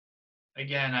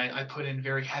 again, I put in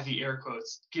very heavy air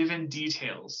quotes, given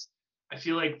details. I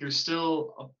feel like there's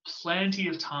still plenty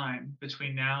of time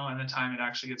between now and the time it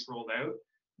actually gets rolled out,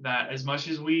 that as much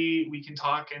as we can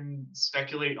talk and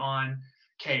speculate on,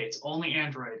 okay, it's only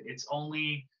Android, it's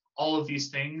only all of these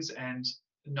things and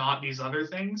not these other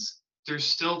things, there's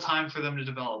still time for them to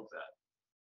develop that.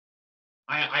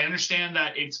 I understand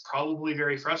that it's probably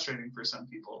very frustrating for some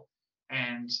people,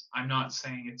 and I'm not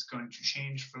saying it's going to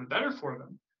change for the better for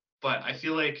them, but I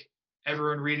feel like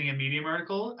everyone reading a Medium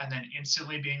article and then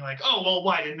instantly being like, oh, well,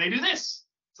 why didn't they do this?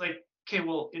 It's like, okay,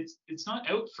 well, it's not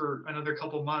out for another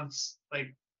couple months.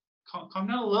 Like, calm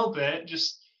down a little bit.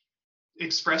 Just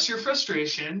express your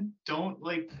frustration. Don't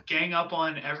like gang up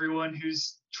on everyone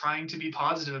who's trying to be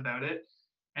positive about it,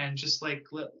 and just like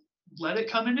let it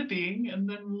come into being, and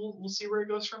then we'll see where it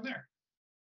goes from there.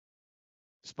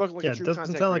 Spoken like Yeah, a it true doesn't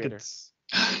content sound like creator.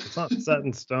 it's not set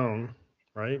in stone,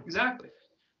 right? Exactly.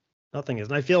 Nothing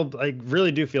is. And I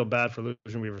really do feel bad for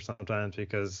Illusion Weaver sometimes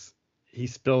because he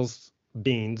spills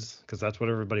beans because that's what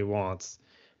everybody wants,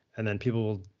 and then people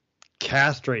will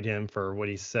castrate him for what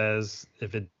he says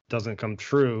if it doesn't come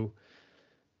true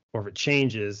or if it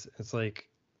changes. It's like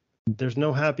there's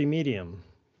no happy medium,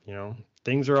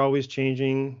 things are always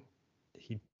changing.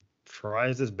 He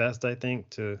tries his best, I think,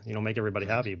 to make everybody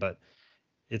happy, but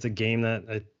it's a game that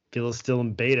I feel is still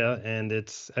in beta and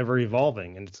it's ever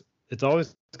evolving, and it's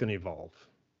always going to evolve.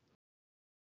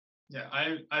 Yeah,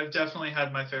 I've definitely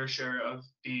had my fair share of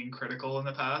being critical in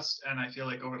the past, and I feel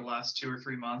like over the last 2 or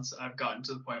 3 months, I've gotten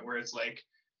to the point where it's like,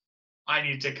 I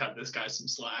need to cut this guy some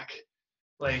slack.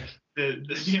 Like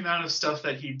the amount of stuff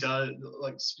that he does,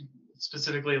 like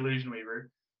specifically Illusion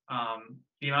Weaver,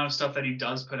 the amount of stuff that he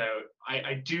does put out,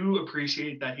 I do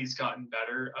appreciate that he's gotten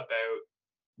better about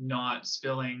not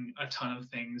spilling a ton of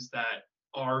things that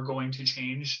are going to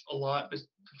change a lot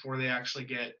before they actually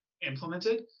get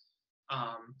implemented.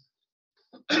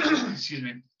 Excuse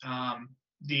me.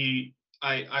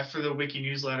 I for the wiki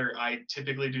newsletter, I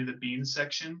typically do the beans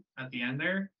section at the end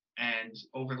there, and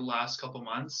over the last couple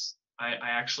months, I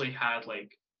actually had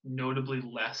like notably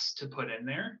less to put in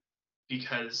there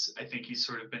because I think he's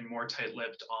sort of been more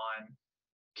tight-lipped on,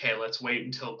 okay, let's wait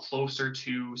until closer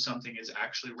to something is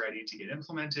actually ready to get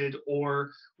implemented,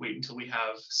 or wait until we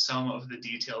have some of the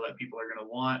detail that people are going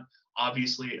to want.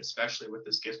 Obviously, especially with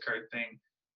this gift card thing,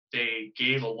 they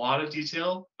gave a lot of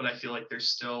detail, but I feel like there's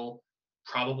still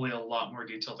probably a lot more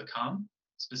detail to come,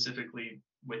 specifically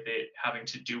with it having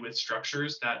to do with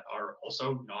structures that are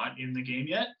also not in the game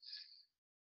yet.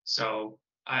 So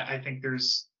I think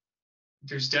there's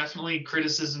definitely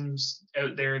criticisms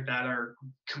out there that are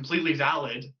completely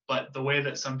valid, but the way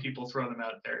that some people throw them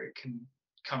out there, it can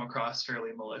come across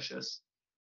fairly malicious.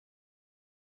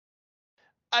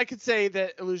 I could say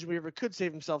that Illusion Weaver could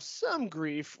save himself some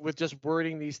grief with just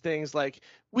wording these things like,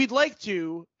 we'd like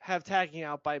to have tagging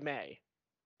out by May.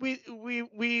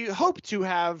 We hope to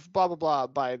have blah, blah, blah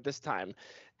by this time.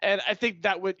 And I think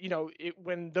that would,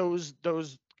 when those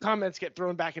comments get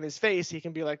thrown back in his face, he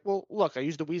can be like, well, look, I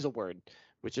used the weasel word,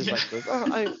 which is like,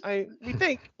 we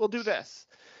think we'll do this.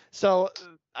 So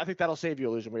I think that'll save you,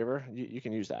 Illusion Weaver. You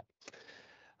can use that.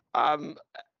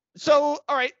 So,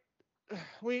 all right.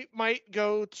 We might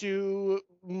go to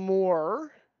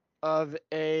more of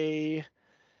a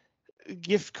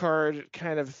gift card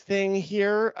kind of thing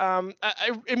here.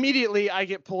 I immediately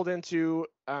get pulled into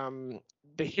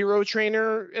the hero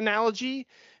trainer analogy,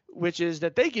 which is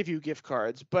that they give you gift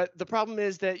cards, but the problem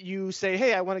is that you say,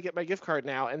 hey, I want to get my gift card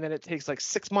now, and then it takes like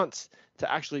 6 months to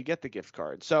actually get the gift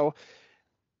card. So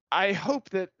I hope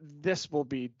that this will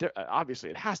be obviously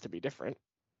it has to be different.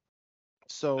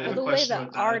 So I have a the way question the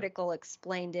about that. article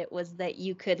explained it was that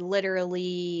you could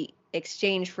literally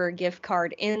exchange for a gift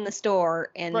card in the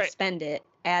store and Right. spend it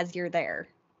as you're there.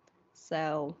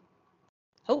 So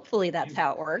hopefully that's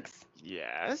how it works.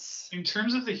 yes. In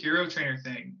terms of the hero trainer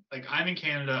thing, like I'm in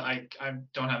Canada, I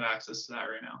don't have access to that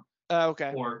right now,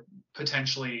 Okay. or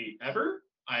potentially ever.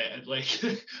 I like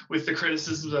with the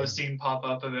criticisms I've seen pop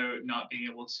up about not being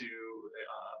able to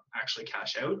actually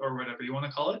cash out or whatever you want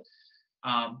to call it.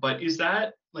 But is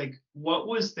that like what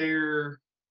was their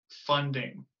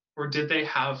funding, or did they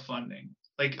have funding?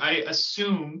 Like I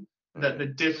assume that the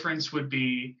difference would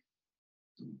be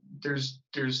there's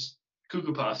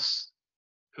Cuckoo Puffs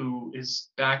who is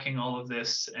backing all of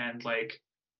this, and like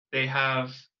they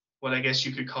have what I guess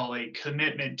you could call a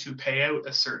commitment to pay out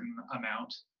a certain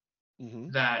amount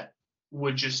that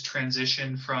would just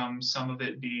transition from some of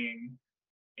it being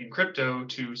in crypto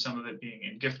to some of it being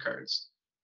in gift cards.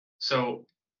 So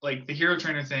like the hero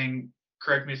trainer thing,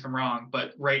 correct me if I'm wrong,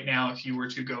 but right now if you were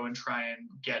to go and try and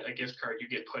get a gift card, you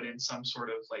get put in some sort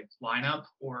of like lineup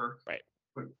or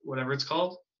whatever it's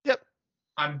called. Yep.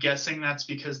 I'm guessing that's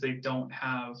because they don't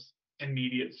have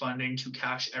immediate funding to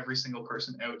cash every single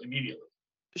person out immediately.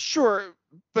 Sure,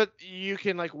 but you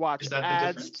can like watch Is that the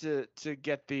ads to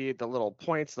get the little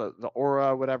points, the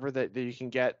aura, whatever that you can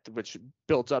get, which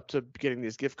builds up to getting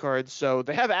these gift cards. So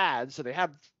they have ads, so they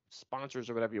have sponsors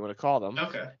or whatever you want to call them.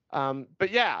 Okay.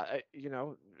 But yeah,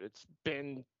 it's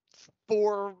been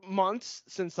 4 months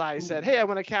since I said, hey, I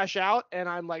want to cash out, and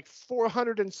I'm like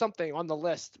 400 and something on the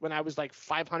list when I was like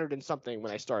 500 and something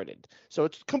when I started. So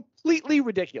it's completely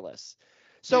ridiculous.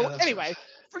 So anyway,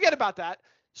 forget about that.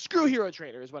 Screw hero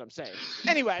trainer is what I'm saying.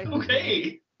 Anyway,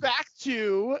 okay. Back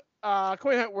to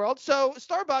Coin Hunt World. So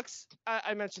Starbucks,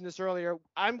 I mentioned this earlier.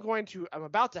 I'm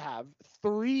about to have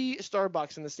 3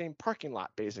 Starbucks in the same parking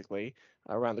lot, basically,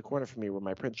 around the corner from me where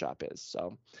my print shop is.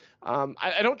 So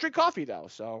I don't drink coffee though,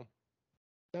 so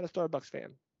not a Starbucks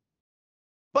fan.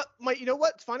 But you know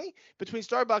what's funny? Between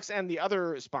Starbucks and the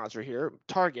other sponsor here,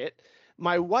 Target,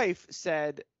 my wife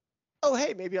said, oh,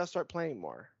 hey, maybe I'll start playing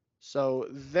more. So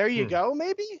there you go,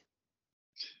 maybe?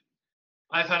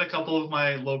 I've had a couple of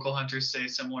my local hunters say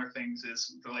similar things,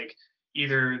 is like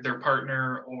either their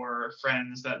partner or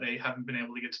friends that they haven't been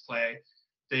able to get to play.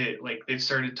 They've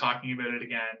started talking about it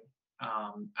again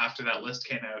after that list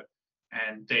came out,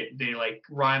 and they like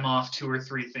rhyme off 2 or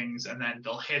 3 things, and then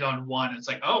they'll hit on one. And it's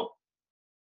like, oh,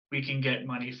 we can get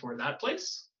money for that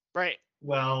place. Right.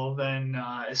 Well, then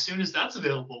as soon as that's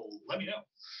available, let me know.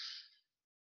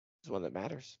 It's one that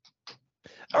matters.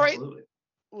 Absolutely. All right.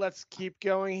 Let's keep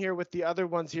going here with the other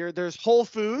ones here. There's Whole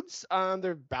Foods.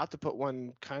 They're about to put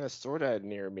one kind of sort of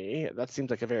near me. That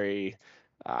seems like a very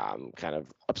kind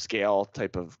of upscale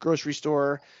type of grocery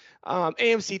store.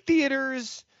 AMC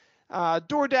Theaters,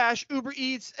 DoorDash, Uber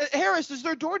Eats. Harris, is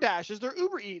there DoorDash? Is there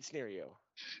Uber Eats near you?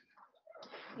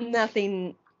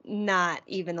 Nothing, not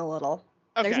even a little.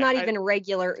 Okay, There's not even a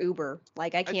regular Uber.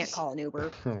 Like I can't call an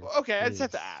Uber. Okay, I just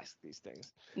have to ask these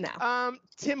things. No.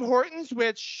 Tim Hortons,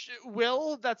 which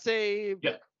that's a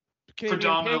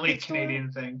predominantly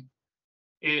Canadian thing.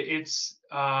 It's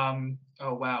oh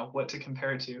wow, what to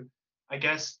compare it to? I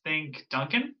guess think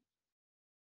Dunkin'.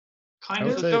 I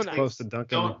would say it's close to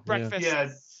Dunkin'.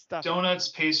 Breakfast stuff. Donuts,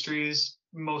 pastries,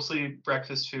 mostly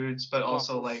breakfast foods, but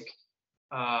also like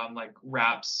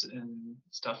wraps and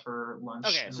stuff for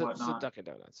lunch and whatnot. So Dunkin'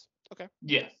 Donuts. Okay.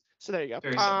 Yeah. So there you go.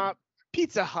 Very similar.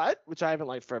 Pizza Hut, which I haven't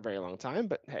liked for a very long time,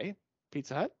 but hey,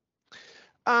 Pizza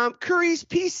Hut. Curry's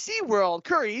PC World.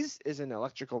 Curry's is an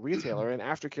electrical retailer and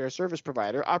aftercare service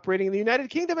provider operating in the United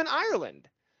Kingdom and Ireland,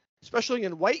 especially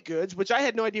in white goods, which I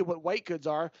had no idea what white goods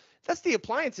are. That's the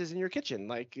appliances in your kitchen,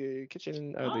 like the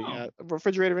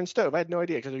refrigerator and stove. I had no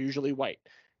idea because they're usually white.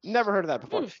 Never heard of that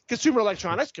before. Consumer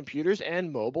electronics, computers,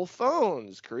 and mobile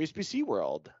phones. Curry's PC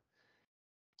World.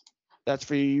 That's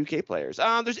for you UK players.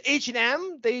 There's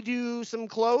H&M. They do some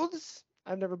clothes.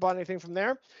 I've never bought anything from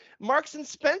there. Marks &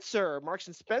 Spencer. Marks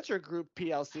 & Spencer Group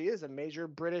PLC is a major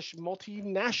British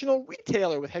multinational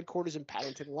retailer with headquarters in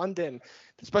Paddington, London,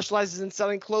 that specializes in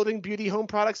selling clothing, beauty, home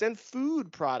products, and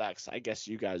food products. I guess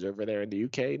you guys over there in the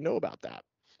UK know about that.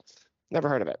 Never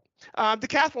heard of it.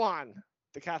 Decathlon.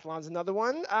 Decathlon's another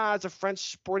one. It's a French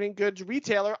sporting goods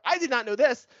retailer. I did not know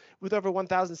this. With over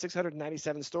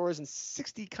 1,697 stores in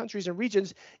 60 countries and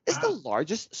regions, is the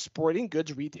largest sporting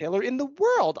goods retailer in the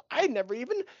world. I never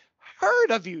even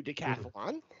heard of you,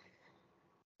 Decathlon.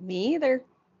 Me either.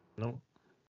 No.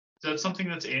 Is that something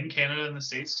that's in Canada and the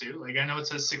States too? Like I know it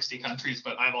says 60 countries,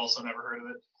 but I've also never heard of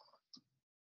it.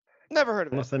 Never heard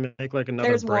of it. Unless they make like another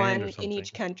There's brand one or something. in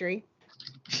each country.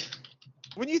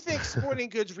 When you think sporting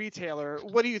goods retailer,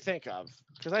 what do you think of?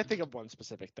 Because I think of one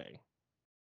specific thing.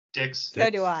 Dick's. So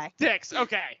do I. Dick's.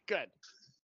 Okay, good.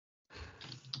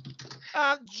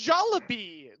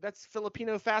 Jollibee. That's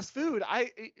Filipino fast food.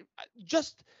 I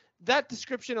just that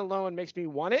description alone makes me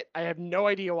want it. I have no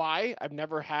idea why. I've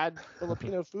never had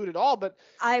Filipino food at all, but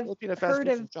I've Filipino fast heard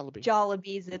food of from Jollibee.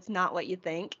 Jollibee's. It's not what you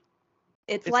think.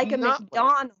 It's It's like a not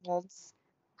what McDonald's,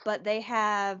 but they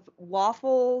have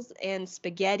waffles and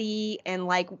spaghetti and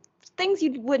like things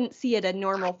you wouldn't see at a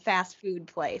normal fast food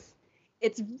place.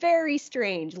 It's very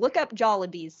strange. Look up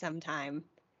Jollibee's sometime.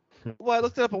 Well, I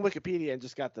looked it up on Wikipedia and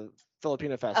just got the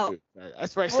Filipino fast Oh. food.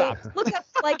 That's where I Well, stopped. look up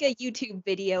like a YouTube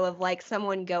video of like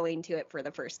someone going to it for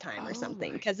the first time or Oh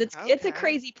something my- because it's a okay.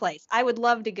 crazy place. I would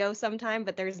love to go sometime,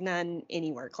 but there's none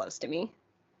anywhere close to me.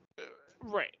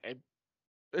 Right.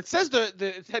 It says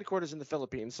its headquarters in the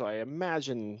Philippines, so I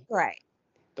imagine. Right.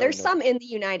 they're There's in some in the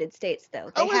United States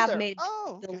though. They Oh, is have there? made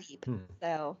Oh, the okay. leap. Hmm.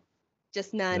 So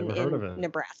just none Never heard of in it.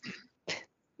 Nebraska.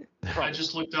 I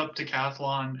just looked up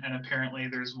Decathlon, and apparently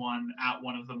there's one at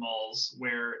one of the malls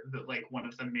where one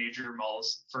of the major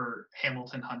malls for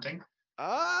Hamilton hunting.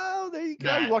 Oh, there you go.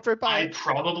 That You walked right by I it.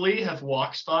 probably have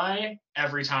walked by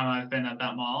every time I've been at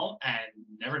that mall and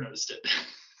never noticed it.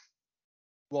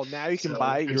 Well, now you can So,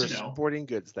 buy good your to know. sporting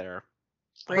goods there.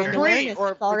 Brand free awareness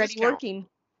or is for already discount. working.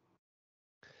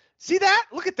 See that?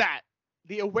 Look at that.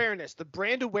 The awareness, the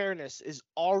brand awareness is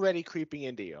already creeping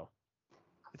into you.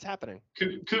 It's happening.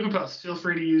 Cuckoo Puffs, feel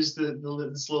free to use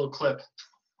this little clip.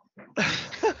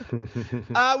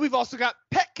 We've also got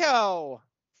Petco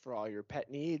for all your pet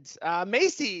needs.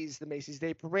 Macy's, the Macy's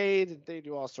Day Parade. They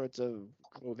do all sorts of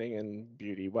clothing and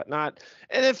beauty, whatnot.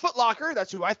 And then Foot Locker,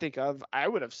 that's who I think of. I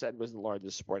would have said was the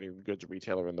largest sporting goods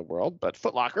retailer in the world, but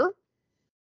Foot Locker.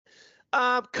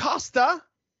 Costa.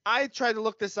 I tried to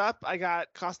look this up. I got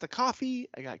Costa coffee.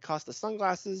 I got Costa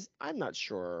sunglasses. I'm not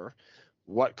sure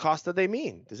what Costa they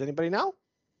mean. Does anybody know?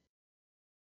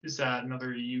 Is that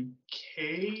another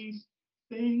UK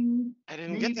thing? I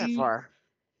didn't get that Maybe. far.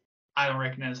 I don't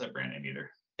recognize that brand name either.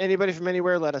 Anybody from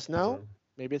anywhere, let us know.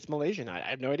 Maybe it's Malaysian. I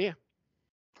have no idea.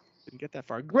 Didn't get that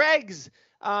far. Greg's.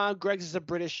 Greg's is a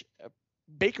British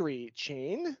bakery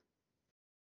chain.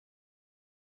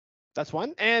 That's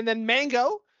one. And then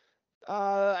Mango.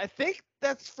 I think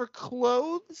that's for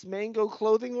clothes. Mango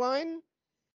clothing line.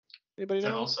 Anybody Is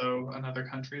that know? also another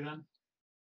country then?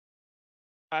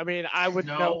 I mean, I would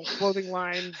No. know clothing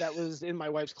line that was in my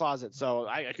wife's closet, so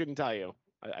I couldn't tell you.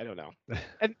 I don't know.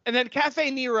 And then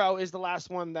Cafe Nero is the last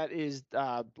one that is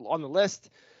on the list.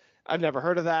 I've never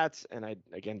heard of that, and I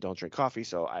again don't drink coffee,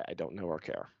 so I don't know or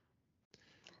care.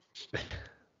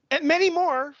 And many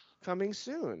more coming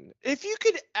soon. If you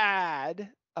could add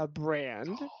a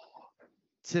brand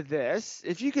to this,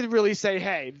 if you could really say,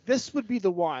 hey, this would be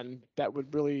the one that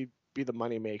would really be the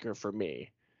moneymaker for me,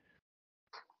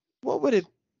 what would it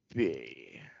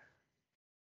be?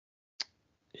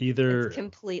 Either It's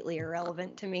completely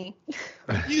irrelevant to me.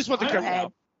 You just want the I-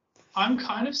 crypto. I'm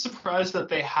kind of surprised that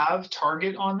they have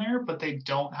Target on there, but they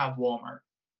don't have Walmart.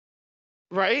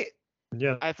 Right?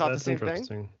 yeah, I thought the that's same thing.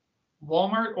 interesting.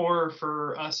 Walmart, or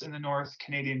for us in the north,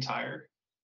 Canadian Tire.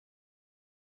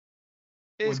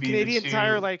 Is would be the Canadian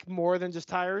Tire two- like more than just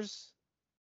tires?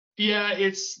 Yeah,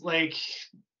 it's like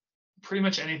pretty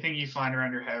much anything you find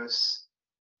around your house,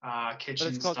 But kitchen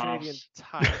it's called stuff. Canadian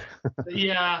Tire.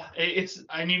 Yeah,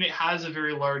 I mean, it has a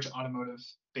very large automotive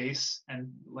base,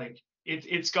 and like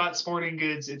it's got sporting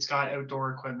goods, it's got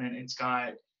outdoor equipment, it's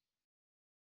got.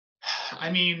 I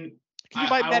mean, Can you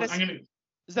buy I'm medicine? gonna.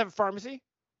 Does that have a pharmacy?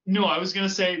 No, I was gonna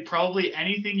say probably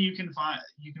anything you can find.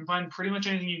 You can find pretty much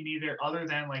anything you need there, other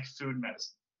than like food and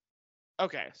medicine.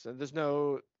 Okay, so there's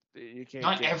no. You can't.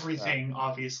 Not get, everything,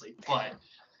 obviously, but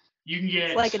you can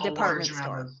get like a large department amount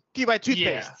store. of- Can you buy toothpaste?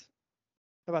 Yeah.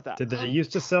 How about that? Did they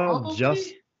used to sell Probably.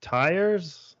 just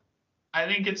tires? I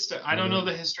think it's. I don't know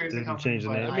the history of the Didn't company. change the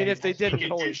but name? I mean, if they think didn't, it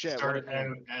holy did shit, what start a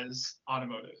name. out as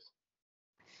automotive.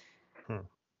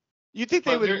 You think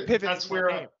they But would there- pivot? that's to that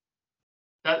where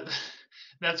name?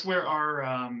 that's where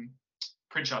our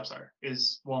print shops are,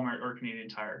 is Walmart or Canadian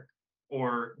Tire.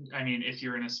 Or I mean, if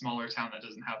you're in a smaller town that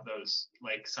doesn't have those,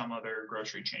 like some other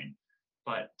grocery chain.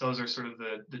 But those are sort of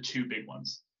the two big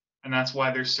ones. And that's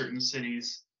why there's certain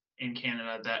cities in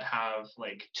Canada that have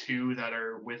like two that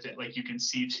are with it. Like you can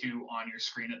see two on your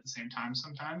screen at the same time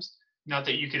sometimes. Not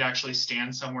that you could actually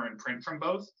stand somewhere and print from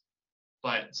both,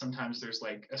 but sometimes there's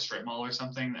like a strip mall or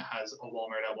something that has a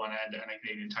Walmart at one end and a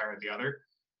Canadian Tire at the other.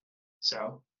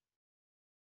 So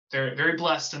they're very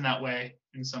blessed in that way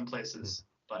in some places.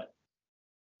 But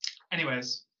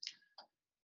anyways.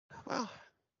 Well,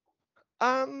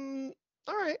 all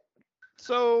right.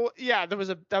 So yeah, that was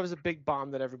a big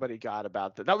bomb that everybody got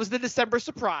about that. That was the December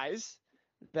surprise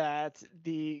that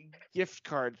the gift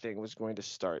card thing was going to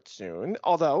start soon.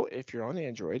 Although if you're on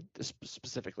Android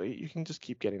specifically, you can just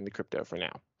keep getting the crypto for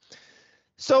now.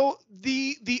 So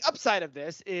the upside of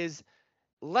this is,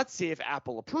 let's see if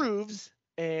Apple approves,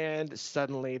 and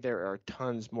suddenly there are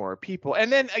tons more people.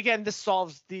 And then again, this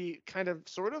solves the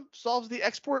sort of solves the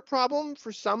export problem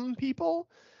for some people.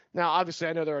 Now, obviously,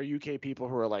 I know there are UK people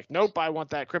who are like, nope, I want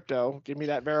that crypto. Give me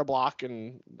that Veriblock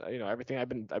and everything I've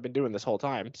been doing this whole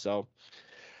time. So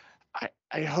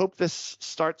I hope this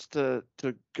starts to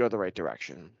go the right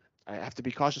direction. I have to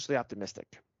be cautiously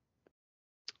optimistic.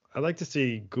 I'd like to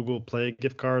see Google Play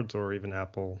gift cards or even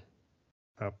Apple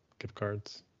app gift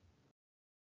cards.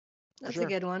 That's Sure. a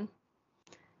good one.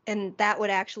 And that would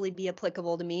actually be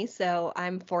applicable to me, so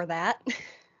I'm for that.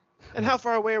 And how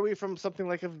far away are we from something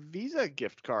like a Visa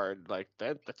gift card? Like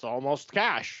that's almost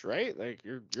cash, right? Like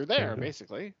you're there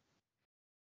basically.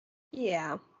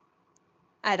 Yeah.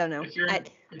 I don't know. If you're There's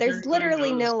including literally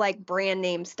those, no like brand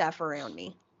name stuff around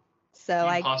me.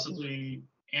 So you possibly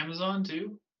Amazon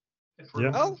too. If we're Yeah.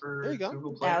 looking Oh, for there you go.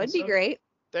 Google Play that and would be stuff. great.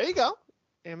 There you go.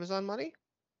 Amazon money.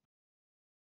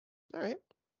 All right.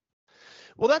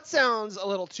 Well, that sounds a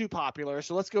little too popular,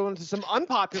 so let's go into some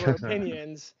unpopular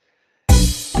opinions.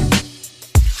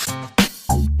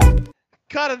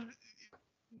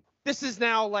 This is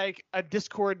now like a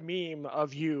Discord meme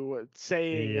of you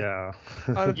saying Yeah.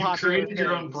 unpopular You created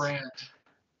your own things. brand.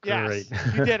 Yes,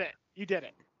 Great. you did it. You did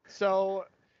it. So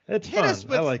It's hit fun. us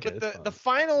with, I like it. with It's the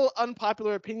fun. final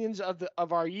unpopular opinions of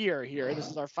our year here. This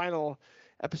is our final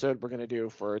episode we're going to do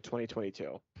for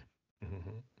 2022.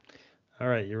 All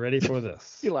right, you ready for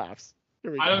this? He laughs.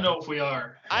 Here we I go. don't know if we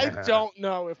are. I don't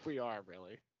know if we are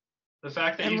really. The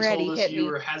fact that I'm you ready, told us hit you me.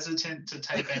 were hesitant to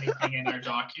type anything in our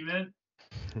document,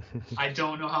 I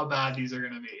don't know how bad these are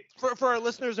going to be. For our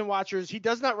listeners and watchers, he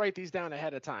does not write these down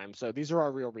ahead of time, so these are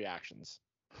our real reactions.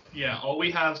 Yeah, all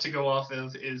we have to go off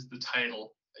of is the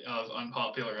title of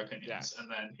unpopular opinions, Yes. and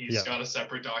then he's Yeah. got a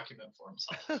separate document for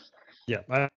himself. Yeah,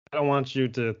 I don't want you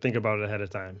to think about it ahead of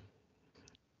time.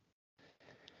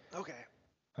 Okay.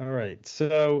 All right,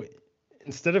 so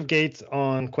instead of gates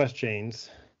on quest chains,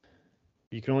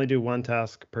 you can only do one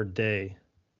task per day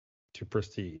to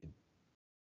proceed.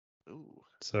 Ooh.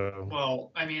 So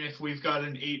Well, I mean, if we've got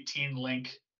an 18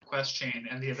 link quest chain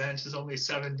and the event is only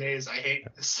 7 days, I hate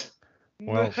this.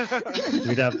 Well,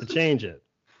 we'd have to change it.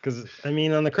 Because, I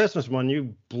mean, on the Christmas one,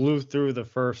 you blew through the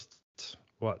first,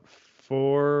 4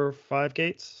 or 5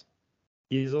 gates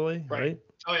easily, right?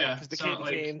 Oh yeah, Because the so, candy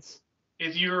like, canes.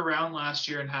 if you were around last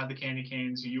year and had the candy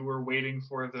canes, you were waiting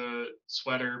for the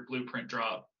sweater blueprint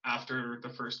drop after the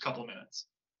first couple minutes.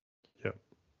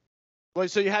 Well,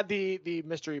 so you had the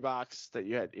mystery box that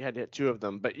you had to hit 2 of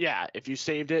them, but yeah, if you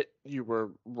saved it, you were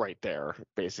right there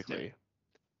basically.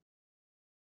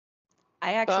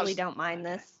 I actually Us. don't mind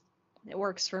this. It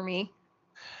works for me.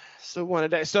 So 1 a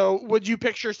day. So would you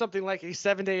picture something like a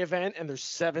 7-day event and there's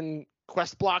 7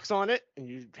 quest blocks on it and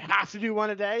you have to do 1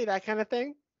 a day, that kind of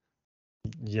thing?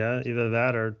 Yeah, either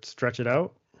that or stretch it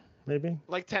out, maybe.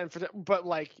 Like 10 for that, but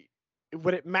like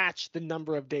would it match the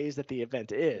number of days that the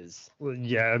event is? Well,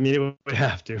 yeah, I mean, it would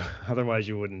have to. Otherwise,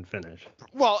 you wouldn't finish.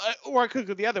 Well, or it could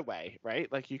go the other way, right?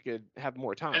 Like you could have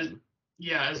more time.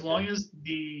 Yeah, as long as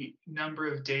the number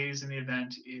of days in the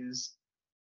event is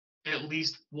at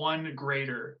least 1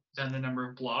 greater than the number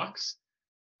of blocks,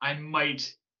 I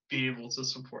might be able to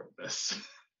support this.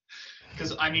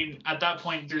 Because, I mean, at that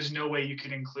point, there's no way you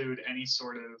could include any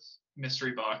sort of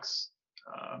mystery box.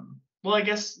 Well, I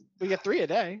guess, We get 3 a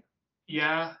day.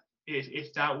 yeah,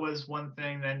 if that was one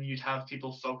thing, then you'd have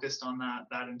people focused on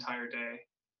that entire day.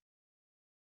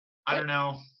 I don't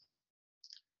know.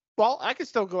 Well, I could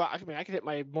still go out. I mean, I could hit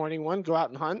my morning one, go out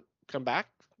and hunt, come back,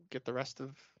 get the rest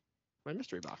of my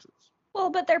mystery boxes. Well,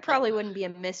 but there probably wouldn't be a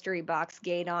mystery box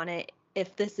gate on it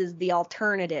if this is the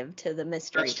alternative to the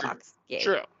mystery That's true. box gate.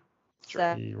 True.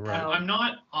 So, You're right. I'm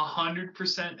not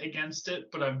 100% against it,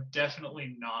 but I'm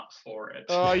definitely not for it.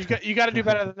 Oh, you got to do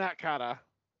better than that, Kata.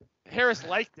 Harris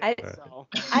liked it. So.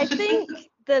 I think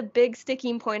the big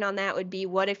sticking point on that would be,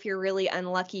 what if you're really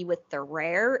unlucky with the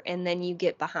rare and then you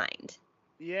get behind?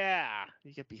 Yeah,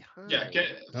 you get behind. Yeah,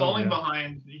 falling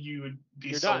behind, you would be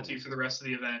You're salty done. for the rest of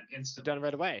the event You're instantly. done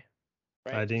right away.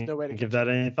 Right? I There's no way to didn't give catch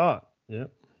that any thought.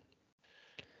 Yep.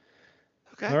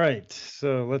 Okay. All right.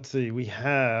 So let's see. We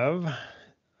have.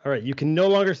 All right. You can no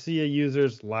longer see a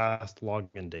user's last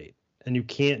login date, and you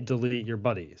can't delete your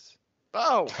buddies.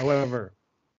 Oh. However,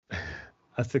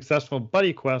 a successful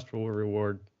buddy quest will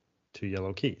reward 2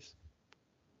 yellow keys.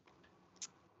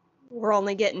 We're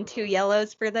only getting 2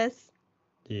 yellows for this.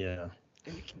 Yeah.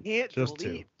 And you can't Just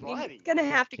delete buddy. It's gonna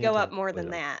have to Can't go up delete more than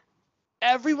them. that.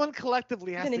 Everyone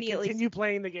collectively has Gonna to need at least continue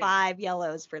playing the game. 5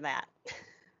 yellows for that.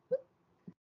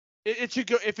 It should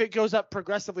go if it goes up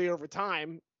progressively over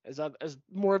time as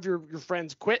more of your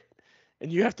friends quit,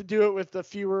 and you have to do it with the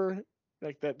fewer,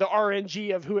 like the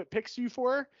RNG of who it picks you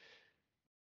for.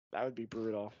 That would be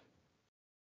brutal.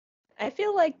 I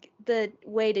feel like the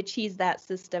way to cheese that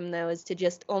system, though, is to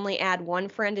just only add 1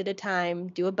 friend at a time,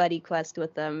 do a buddy quest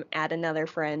with them, add another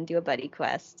friend, do a buddy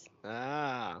quest.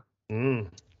 Ah.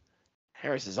 Mm.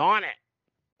 Harris is on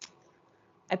it.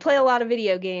 I play a lot of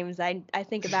video games. I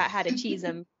think about how to cheese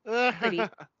them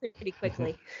pretty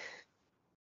quickly.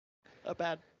 Not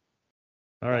bad.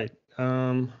 All right.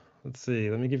 Let's see.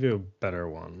 Let me give you a better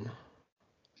one.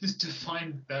 Just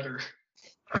define better.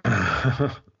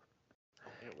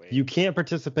 You can't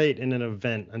participate in an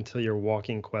event until your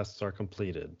walking quests are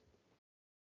completed.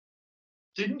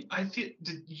 Did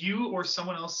you or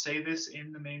someone else say this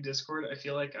in the main Discord? I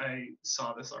feel like I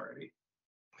saw this already.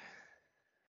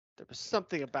 There was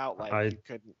something about you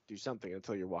couldn't do something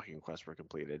until your walking quests were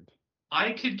completed.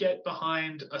 I could get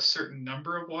behind a certain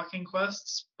number of walking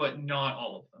quests, but not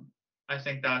all of them. I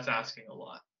think that's asking a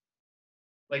lot.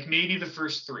 Like maybe the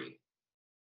first 3.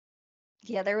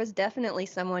 Yeah, there was definitely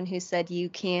someone who said you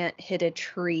can't hit a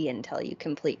tree until you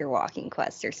complete your walking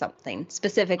quest or something,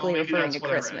 specifically referring to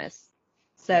Christmas.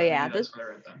 So yeah, that's what I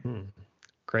read then.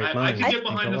 Great I minds. could get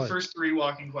behind the first 3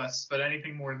 walking quests, but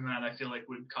anything more than that, I feel like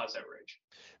would cause outrage.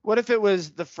 What if it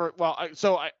was the first? Well,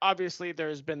 obviously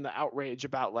there's been the outrage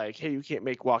about hey, you can't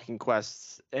make walking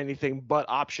quests anything but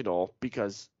optional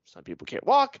because some people can't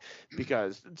walk,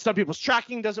 because some people's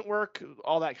tracking doesn't work,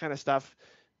 all that kind of stuff.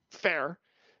 Fair.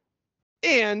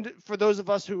 And for those of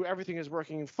us who everything is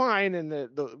working fine and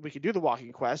we can do the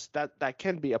walking quest, that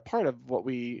can be a part of what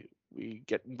we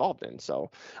get involved in.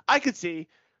 So I could see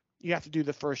you have to do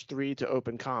the first 3 to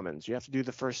open commons. You have to do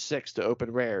the first 6 to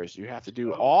open rares. You have to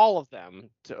do all of them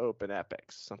to open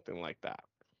epics, something like that.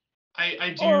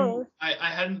 I do.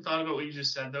 I hadn't thought about what you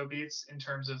just said though, Beats, in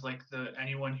terms of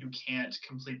anyone who can't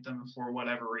complete them for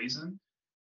whatever reason.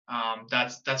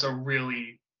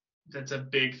 That's a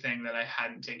big thing that I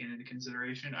hadn't taken into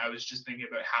consideration. I was just thinking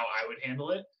about how I would handle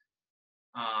it.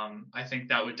 I think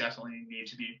that would definitely need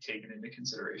to be taken into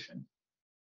consideration.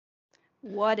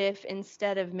 What if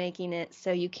instead of making it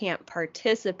so you can't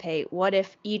participate, what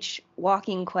if each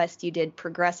walking quest you did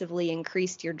progressively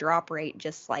increased your drop rate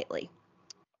just slightly?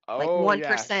 Like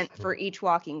 1% for each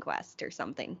walking quest or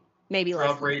something. Maybe less.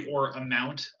 Drop rate or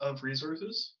amount of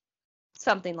resources?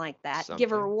 Something like that.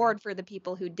 Give a reward for the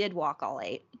people who did walk all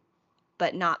 8,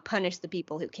 but not punish the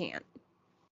people who can't.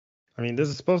 I mean, this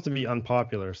is supposed to be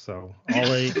unpopular, so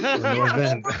all 8 for no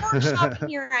event. We're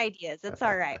workshopping your ideas. It's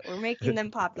all right. We're making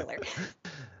them popular.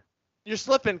 You're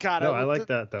slipping, Kato. No, I like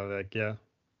that though. Yeah.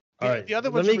 All right. The other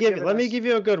let me give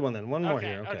you a good one then. One more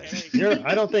here. Okay.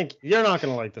 I don't think you're not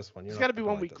gonna like this one. It's got to be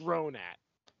one we've grown at.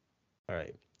 All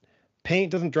right. Paint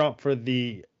doesn't drop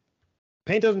the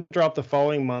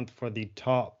following month for the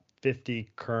top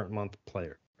 50 current month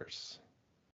players.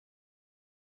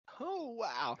 Oh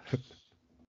wow.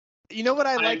 You know what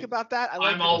I like about that?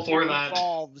 I'm all for that.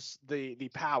 Involves the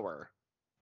power.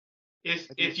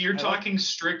 If you're talking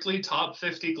strictly top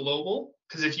 50 global,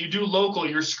 because if you do local,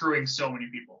 you're screwing so many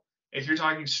people. If you're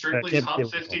talking strictly top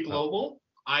 50 global,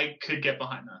 I could get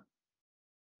behind that.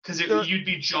 Because you'd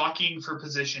be jockeying for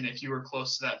position if you were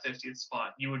close to that 50th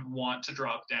spot. You would want to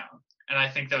drop down. And I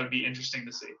think that would be interesting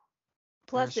to see.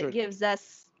 Plus, it gives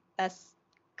us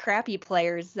crappy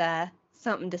players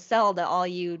something to sell to all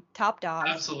you top dogs.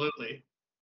 Absolutely.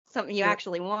 Something you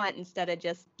actually want instead of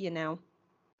just, nothing.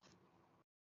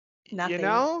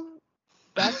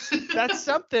 That's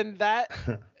something that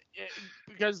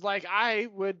because I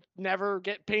would never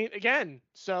get paint again.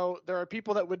 So there are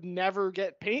people that would never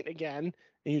get paint again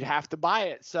and you'd have to buy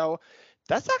it. So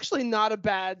that's actually not a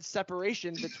bad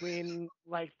separation between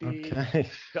the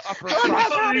upper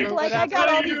I got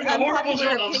all these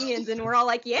unpopular opinions and we're all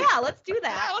like, yeah, let's do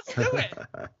that. Yeah, let's do it.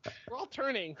 We're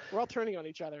all turning on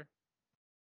each other.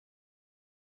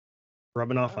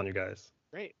 Rubbing off on you guys.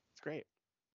 Great. It's great.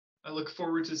 I look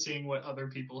forward to seeing what other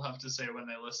people have to say when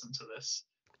they listen to this.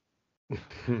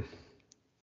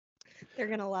 They're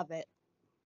gonna love it.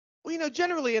 Well,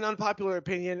 generally an unpopular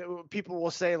opinion, people will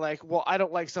say like, well, I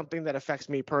don't like something that affects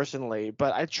me personally,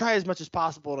 but I try as much as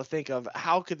possible to think of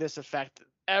how could this affect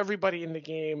everybody in the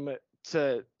game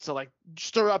to like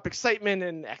stir up excitement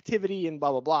and activity and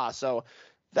blah, blah, blah. So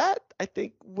that I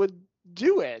think would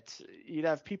do it. You'd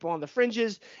have people on the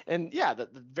fringes, and yeah, the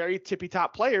very tippy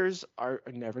top players are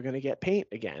never going to get paint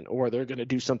again, or they're going to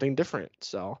do something different.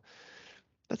 So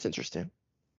that's interesting.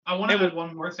 I want to add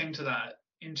one more thing to that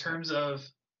in terms of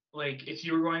like if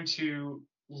you were going to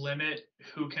limit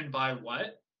who can buy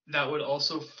what, that would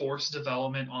also force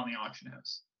development on the auction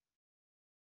house.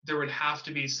 There would have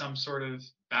to be some sort of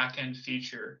back-end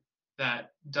feature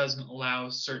that doesn't allow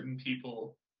certain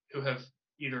people who have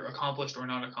either accomplished or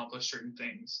not accomplished certain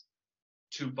things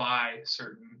to buy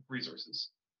certain resources.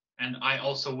 And I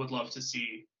also would love to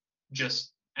see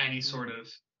just any sort of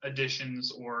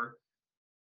additions or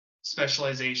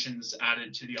specializations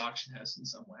added to the auction house in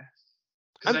some way.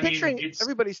 I'm picturing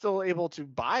everybody's still able to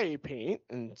buy paint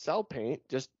and sell paint,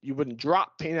 just you wouldn't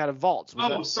drop paint out of vaults.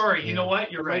 Sorry. You know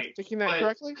what? You're right. Am I thinking that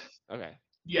correctly? Okay.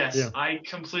 Yes, yeah. I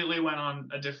completely went on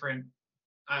a different.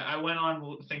 I went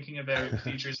on thinking about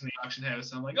features in the auction house,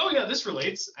 and I'm like, oh yeah, this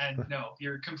relates. And no,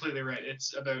 you're completely right.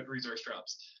 It's about resource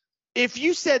drops. If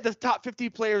you said the top 50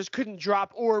 players couldn't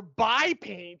drop or buy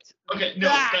paint, okay, no,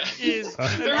 that is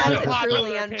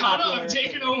really unpopular. I'm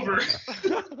taking over.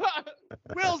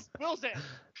 Will's in.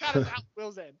 Cut us out.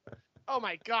 Will's in. Oh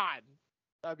my God,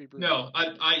 that'd be brutal. No,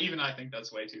 I think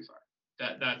that's way too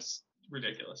far. That's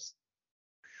ridiculous.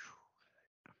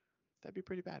 That'd be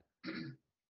pretty bad.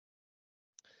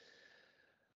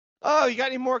 Oh, you got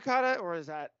any more, Kata, or is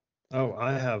that? Oh,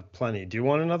 I have plenty. Do you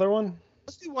want another one?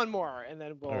 Let's do one more, and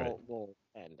then we'll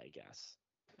end, I guess.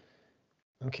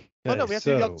 Okay. Oh no, we have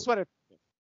to do the sweater.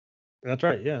 That's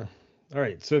right. Yeah. All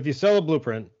right. So if you sell a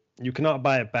blueprint, you cannot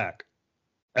buy it back,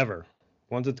 ever.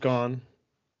 Once it's gone,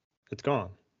 it's gone.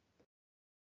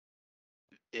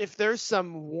 If there's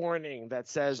some warning that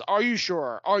says, "Are you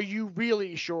sure? Are you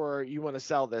really sure you want to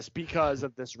sell this because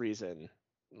of this reason?"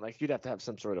 Like you'd have to have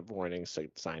some sort of warning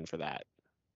sign for that.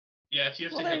 Yeah, if you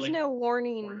have to there's no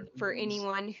warning for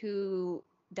anyone who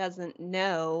doesn't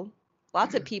know.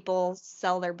 Lots of people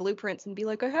sell their blueprints and be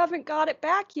like, I haven't got it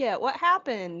back yet. What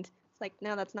happened? It's like,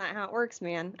 no, that's not how it works,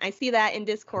 man. I see that in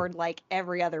Discord like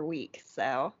every other week.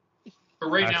 So. But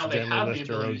right now they have the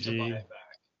ability to buy it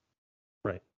back.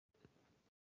 Right.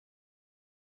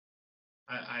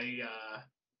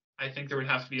 I think there would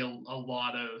have to be a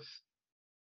lot of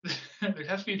there'd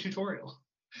have to be a tutorial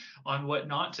on what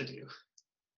not to do.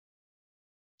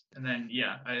 And then,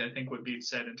 yeah, I think what Beat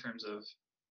said in terms of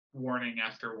warning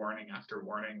after warning after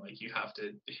warning, like you have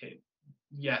to hit,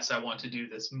 yes, I want to do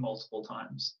this multiple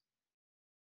times.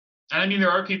 And I mean, there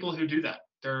are people who do that.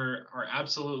 There are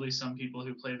absolutely some people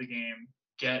who play the game,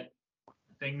 get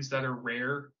things that are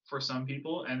rare for some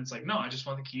people, and it's like, no, I just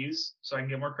want the keys so I can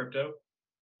get more crypto.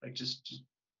 Like, just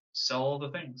sell all the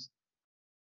things.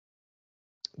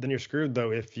 Then you're screwed,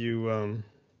 though, if you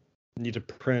need to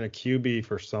print a QB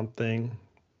for something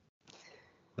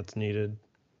that's needed.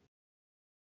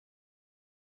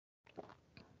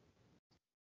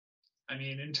 I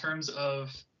mean, in terms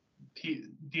of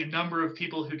the number of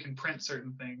people who can print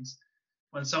certain things,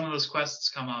 when some of those quests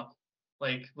come up,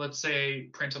 like let's say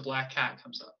print a black cat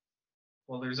comes up.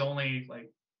 Well, there's only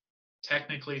like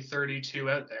technically 32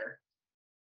 out there.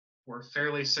 We're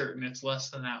fairly certain it's less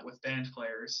than that with band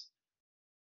players.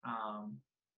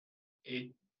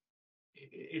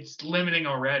 It's limiting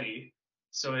already.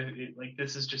 So like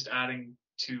this is just adding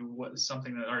to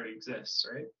something that already exists,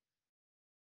 right?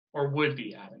 Or would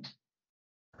be adding.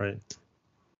 Right.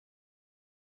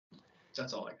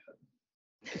 That's all I got.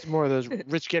 It's more of those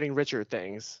rich getting richer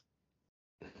things.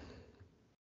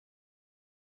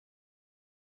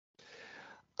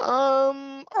 All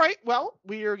right. Well,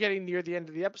 we are getting near the end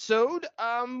of the episode.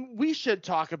 We should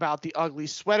talk about the ugly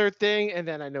sweater thing, and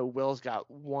then I know Will's got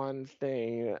one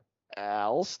thing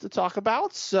else to talk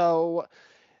about. So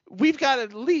we've got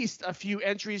at least a few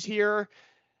entries here.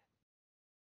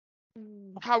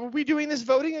 How are we doing this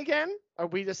voting again? Are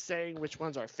we just saying which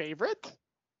one's our favorite?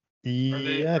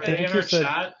 Yeah, I think you said.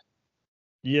 Chat?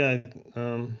 Yeah.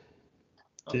 Didn't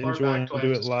you want to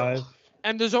do it live?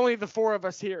 And there's only the four of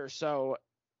us here, so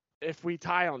if we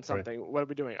tie on something, right. What are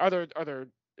we doing?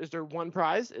 Is there one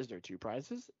prize? Is there two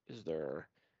prizes? Is there?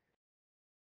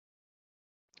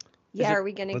 Yeah, are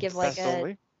we gonna give like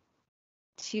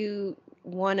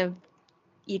one of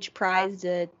each prize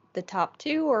to the top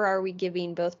two, or are we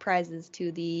giving both prizes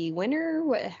to the winner?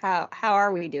 How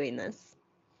are we doing this?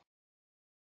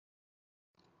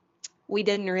 We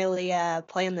didn't really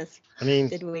plan this, I mean,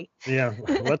 did we? yeah,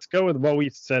 let's go with what we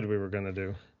said we were going to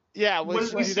do. Yeah, What we did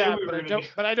should we do say that, we but were gonna do?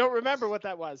 I don't remember what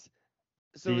that was.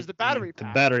 So it was the battery The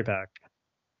pack. battery pack.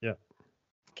 Yeah.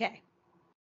 Okay.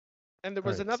 And there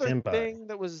was Alright, another stand by. thing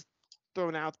that was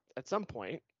thrown out at some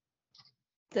point.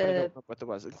 But I don't The remember what that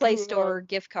was. Play Store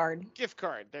gift card. Gift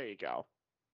card. There you go.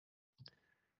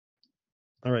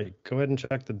 All right, go ahead and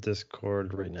check the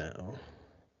Discord right now.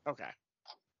 Okay.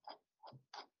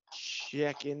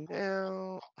 Checking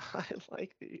now. I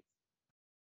like these.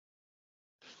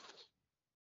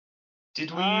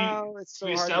 Did we? Oh, it's so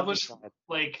we hard to establish decide.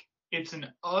 like it's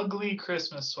an ugly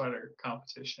Christmas sweater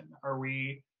competition? Are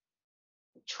we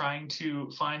trying to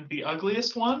find the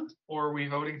ugliest one, or are we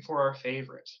voting for our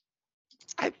favorite?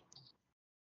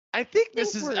 I think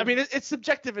this is. we're- I mean, it's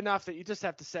subjective enough that you just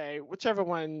have to say whichever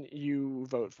one you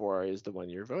vote for is the one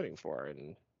you're voting for,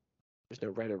 and there's no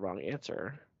right or wrong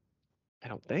answer. I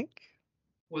don't think.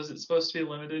 Was it supposed to be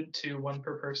limited to one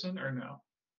per person, or no?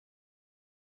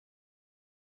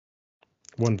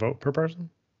 One vote per person?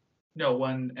 No,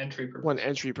 one entry per. One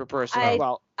entry per person. I-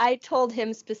 Well, I told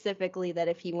him specifically that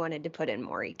if he wanted to put in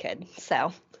more, he could.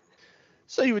 So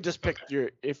so you would just pick Okay.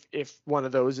 your if one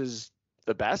of those is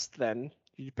the best, then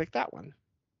you pick that one.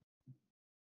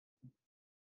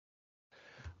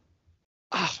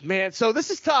 Oh man, so this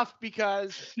is tough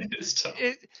because It's tough.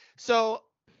 so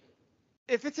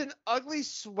if it's an ugly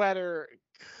sweater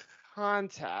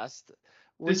contest,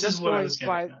 we're This is just what I going was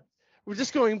by getting at. we're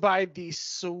just going by the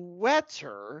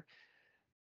sweater.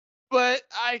 But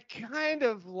I kind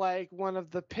of like one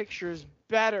of the pictures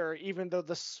better, even though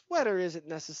the sweater isn't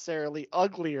necessarily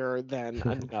uglier than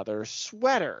another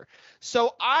sweater.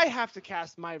 So I have to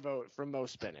cast my vote for Mo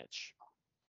Spinach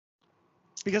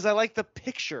because I like the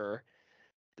picture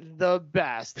the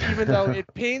best, even though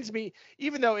it pains me,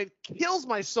 even though it kills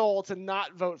my soul to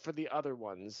not vote for the other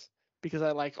ones because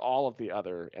I like all of the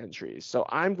other entries. So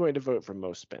I'm going to vote for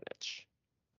Mo Spinach.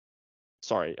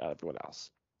 Sorry, everyone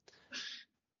else.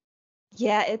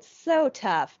 yeah, it's so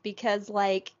tough because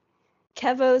like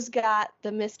Kevo's got the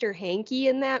Mr. Hanky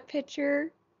in that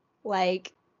picture.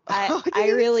 Like I I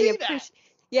didn't really see that. appreciate.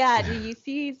 Yeah, do you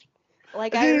see?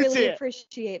 Like I I didn't see really it.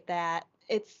 appreciate that.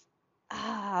 It's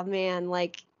man,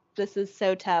 like this is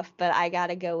so tough, but I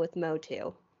gotta go with Mo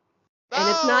too. And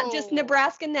it's not just No.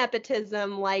 Nebraska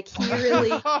nepotism. Like he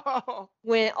really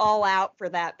went all out for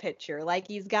that picture. Like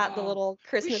he's got the Oh, little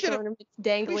Christmas should've- ornaments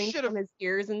dangling should've- from his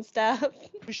ears and stuff.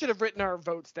 We should have written our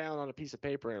votes down on a piece of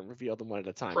paper and revealed them one at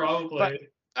a time. Probably.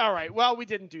 All right. Well, we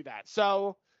didn't do that.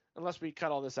 So unless we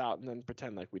cut all this out and then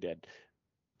pretend like we did,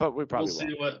 but we probably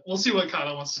We'll see what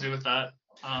Kata wants to do with that.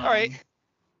 All right.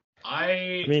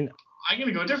 I mean, I'm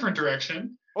gonna go a different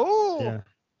direction. Oh. yeah.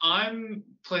 I'm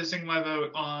placing my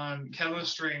vote on Kevin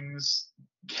String's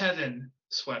Kevin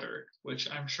sweater, which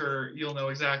I'm sure you'll know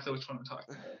exactly which one I'm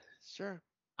talking about. Sure.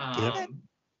 Yep.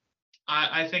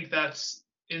 I think that's,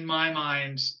 in my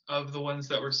mind, of the ones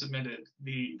that were submitted,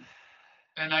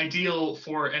 an ideal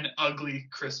for an ugly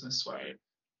Christmas sweater.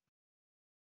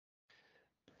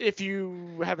 If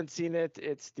you haven't seen it,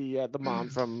 it's the mom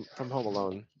from Home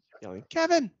Alone yelling,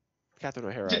 "Kevin!" Catherine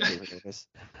O'Hara, I believe her name is.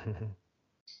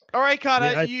 All right,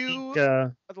 Kata, I you think,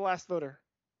 are the last voter.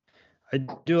 I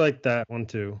do like that one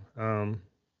too.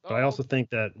 But I also think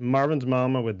that Marvin's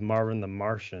Mama with Marvin the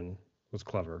Martian was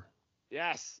clever.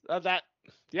 Yes, that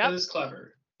That is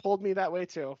clever. pulled me that way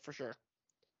too, for sure.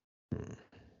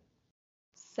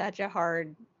 Such a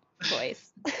hard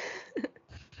choice.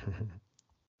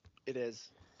 It is.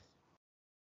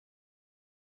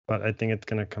 But I think it's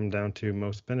gonna come down to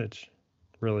Mo Spinach,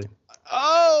 really.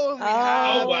 Oh, we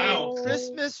have Oh, wow. a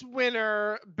Christmas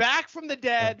winner back from the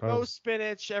dead, Oh, Mo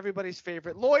Spinach, everybody's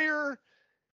favorite lawyer,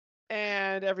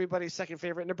 and everybody's second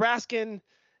favorite Nebraskan,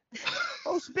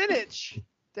 Mo Spinach.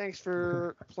 Thanks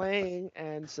for playing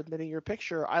and submitting your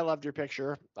picture. I loved your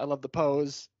picture. I love the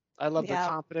pose. I love the Yeah.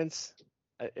 confidence.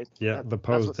 Yeah, the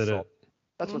pose did it.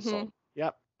 That's what's sold.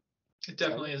 Yep. It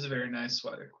definitely is a very nice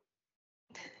sweater.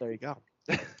 There you go.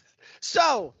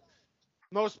 So,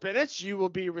 Mo Spinach, you will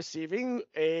be receiving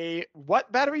a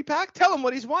what battery pack? Tell him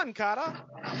what he's won, Kata.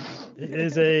 It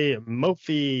is a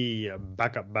Mophie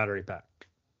backup battery pack.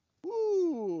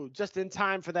 Ooh, just in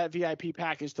time for that VIP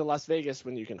package to Las Vegas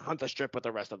when you can hunt the strip with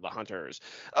the rest of the hunters.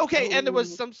 Okay, and there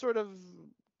was Ooh. some sort of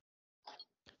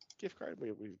gift card.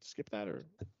 We skipped that, or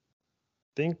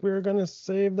Think we were gonna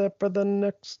save that for the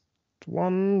next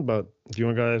one, but if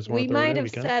you guys want We to throw it might in, have we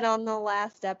can. said on the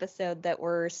last episode that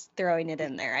we're throwing it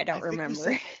in there. I don't I think we remember.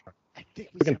 said- I I think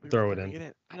We can said were throw it throwing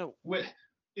in. I don't. What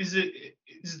is it? Is the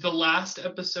what is the last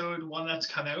episode one that's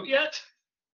come out yet?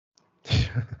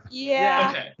 Yeah.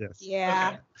 Okay. Yes.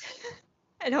 Yeah. Okay.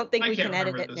 I don't think I we can't can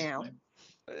edit remember it at this now. point.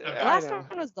 The I last know.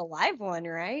 one was the live one,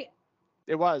 right?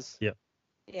 It was. Yep.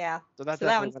 Yeah. So that So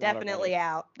that one's went out definitely already.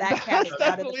 out. That That's cat is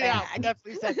out of the definitely out. bag.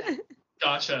 Definitely said that.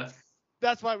 Gotcha.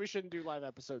 That's why we shouldn't do live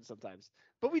episodes sometimes.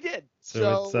 But we did.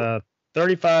 So it's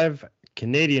 35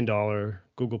 Canadian dollar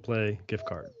Google Play gift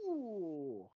card.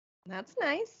 Ooh. That's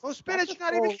nice. Oh, That's spinach, a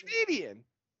not even Canadian.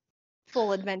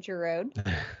 full adventure road.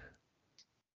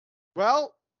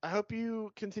 Well, I hope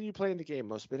you continue playing the game,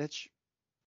 Mo Spinach.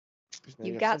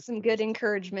 You've got some good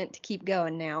encouragement to keep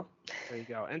going now. There you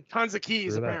go. And tons of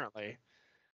keys, True that. apparently.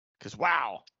 Because,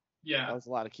 wow, that Yeah. was a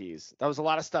lot of keys. That was a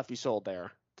lot of stuff you sold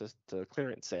there to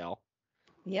clearance sale.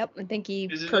 Yep, I think he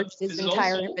Is it- purged his is it all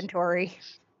entire sold? inventory.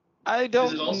 I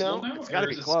don't it all know. sold now, It's got to or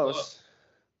be is it still up? close.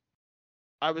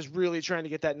 I was really trying to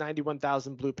get that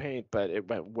 91,000 blue paint, but it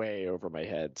went way over my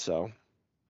head. So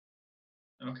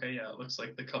Okay, yeah, it looks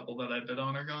like the couple that I bid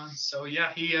on are gone. So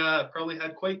yeah, he probably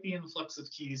had quite the influx of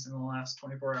keys in the last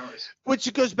 24 hours.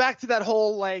 which goes back to that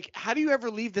whole like, how do you ever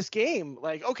leave this game?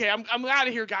 Like, okay, I'm out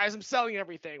of here, guys. I'm selling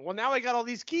everything. Well, now I got all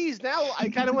these keys. Now I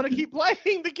kind of want to keep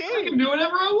playing the I can game. do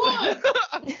whatever I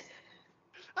want.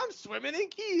 I'm swimming in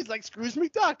keys like Scrooge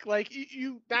McDuck. Like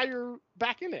you now you're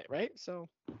back in it, right? So,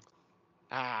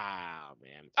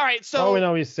 man. All right, so Oh, we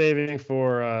know he's saving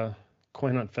for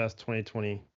Coin Hunt Fest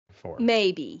 2024.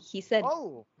 Maybe. He said,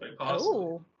 oh, Quite possibly.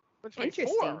 oh, 2024.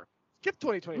 Interesting. Skip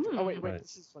 2023. Oh wait, Right.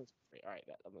 this is 2023. All right,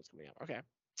 that one's coming out. Okay.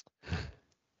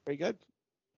 Very good.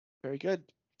 Very good.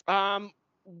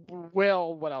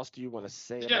 Will, what else do you want to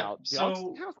say Yeah, about the so-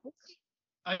 auction house?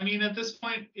 I mean, at this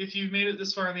point, if you've made it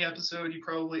this far in the episode, you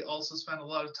probably also spent a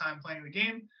lot of time playing the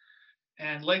game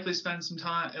and likely spend some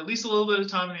time, at least a little bit of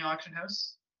time in the auction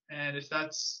house. And if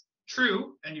that's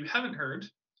true and you haven't heard,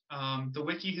 the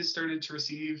wiki has started to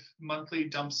receive monthly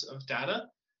dumps of data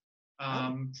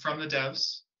from the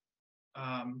devs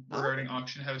regarding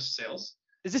auction house sales.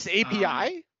 Is this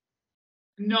API?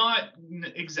 Not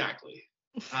exactly.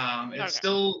 It's Okay.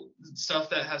 still stuff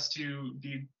that has to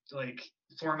be like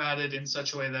formatted in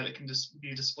such a way that it can just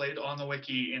be displayed on the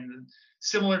wiki in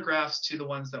similar graphs to the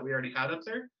ones that we already had up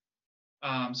there.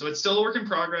 So it's still a work in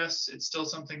progress. It's still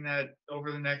something that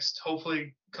over the next,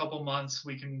 hopefully, couple months,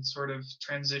 we can sort of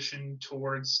transition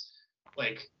towards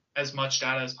like as much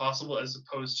data as possible, as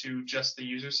opposed to just the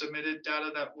user submitted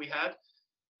data that we had.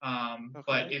 But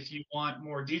Okay. if you want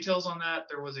more details on that,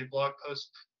 there was a blog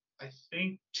post, I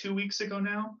think 2 weeks ago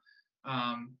now.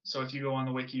 So if you go on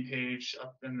the wiki page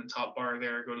up in the top bar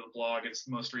there, go to the blog, it's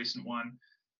the most recent one.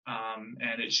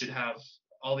 And it should have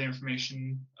all the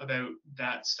information about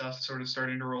that stuff sort of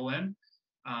starting to roll in.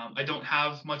 I don't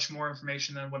have much more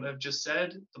information than what I've just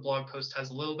said. The blog post has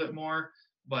a little bit more,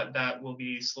 but that will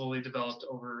be slowly developed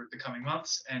over the coming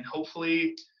months. And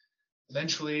hopefully,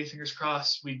 eventually, fingers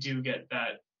crossed, we do get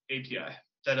that API,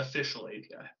 that official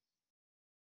API.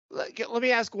 Let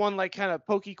me ask one like kind of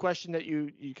pokey question that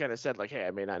you kind of said like, hey,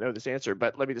 I may not know this answer,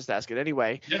 but let me just ask it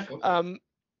anyway. Yeah. Go for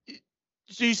it.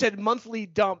 So you said monthly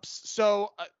dumps.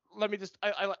 So let me just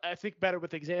I think better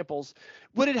with examples.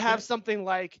 Would it have Yeah. something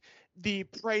like the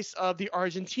price of the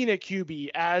Argentina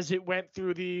QB as it went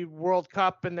through the World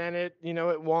Cup and then it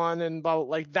it won and blah,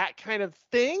 like that kind of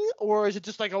thing, or is it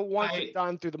just like a once and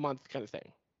done through the month kind of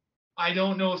thing? I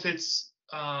don't know if it's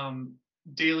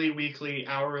daily, weekly,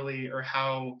 hourly, or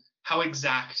how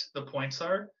exact the points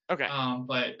are. Okay.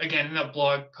 But again, in that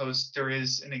blog post, there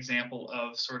is an example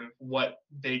of sort of what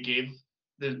they gave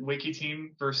the wiki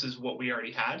team versus what we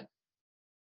already had.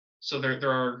 So there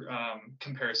are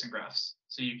comparison graphs,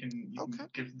 so you can Okay.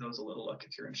 give those a little look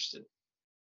if you're interested.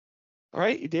 All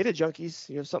right, you data junkies,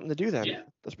 you have something to do then. Yeah.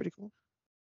 That's pretty cool.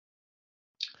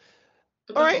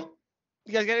 But All that's right.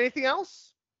 You guys got anything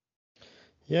else?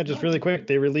 Yeah, just really quick.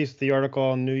 They released the article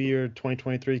on New Year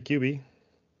 2023 QB.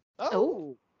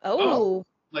 Oh.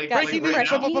 Like Got breaking some news.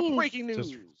 fresh news. Breaking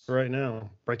news. Just right now,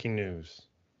 breaking news.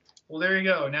 Well, there you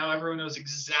go. Now everyone knows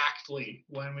exactly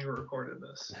when we recorded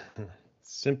this.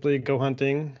 Simply go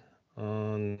hunting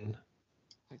on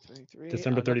 2023,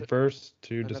 December another 31st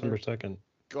to another- December 2nd.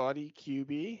 Gaudy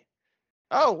QB.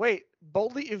 Oh, wait.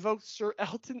 Boldly evoked Sir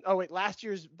Elton. Oh, wait. Last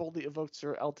year's boldly evoked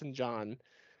Sir Elton John.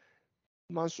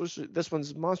 This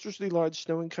one's monstrously large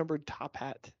snow encumbered top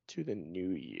hat to the new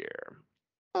year.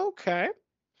 Okay.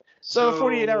 So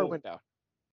 48-hour window.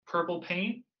 Purple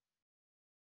paint,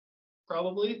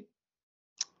 probably.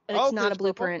 It's Oh, not a it's purple?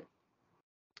 blueprint.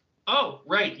 Oh,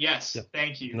 right. Yes. Yep.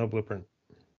 Thank you. No blueprint.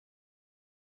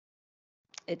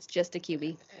 It's just a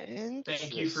QB.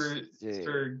 Thank you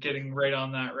for getting right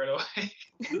on that right away.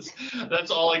 That's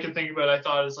all I could think about. I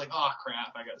thought it was like, oh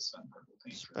crap, I got to spend purple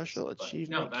paint. Special for this.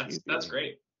 achievement. No, that's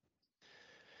great.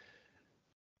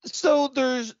 So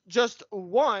there's just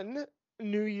one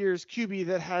New Year's QB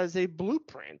that has a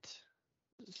blueprint.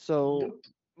 So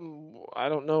I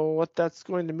don't know what that's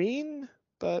going to mean,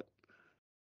 but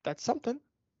that's something.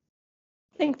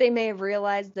 I think they may have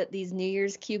realized that these New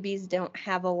Year's QBs don't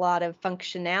have a lot of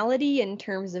functionality in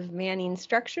terms of manning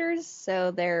structures, so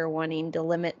they're wanting to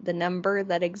limit the number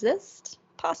that exists,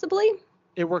 possibly.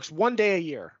 It works one day a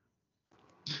year.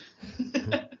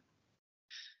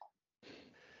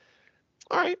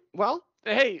 All right. Well,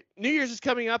 hey, New Year's is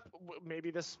coming up.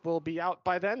 Maybe this will be out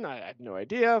by then. I have no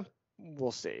idea.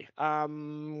 We'll see.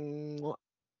 Remember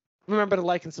to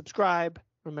like and subscribe.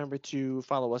 Remember to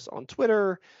follow us on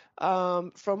Twitter.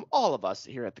 From all of us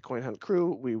here at the Coin Hunt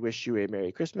Crew, we wish you a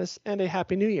Merry Christmas and a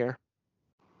Happy New Year.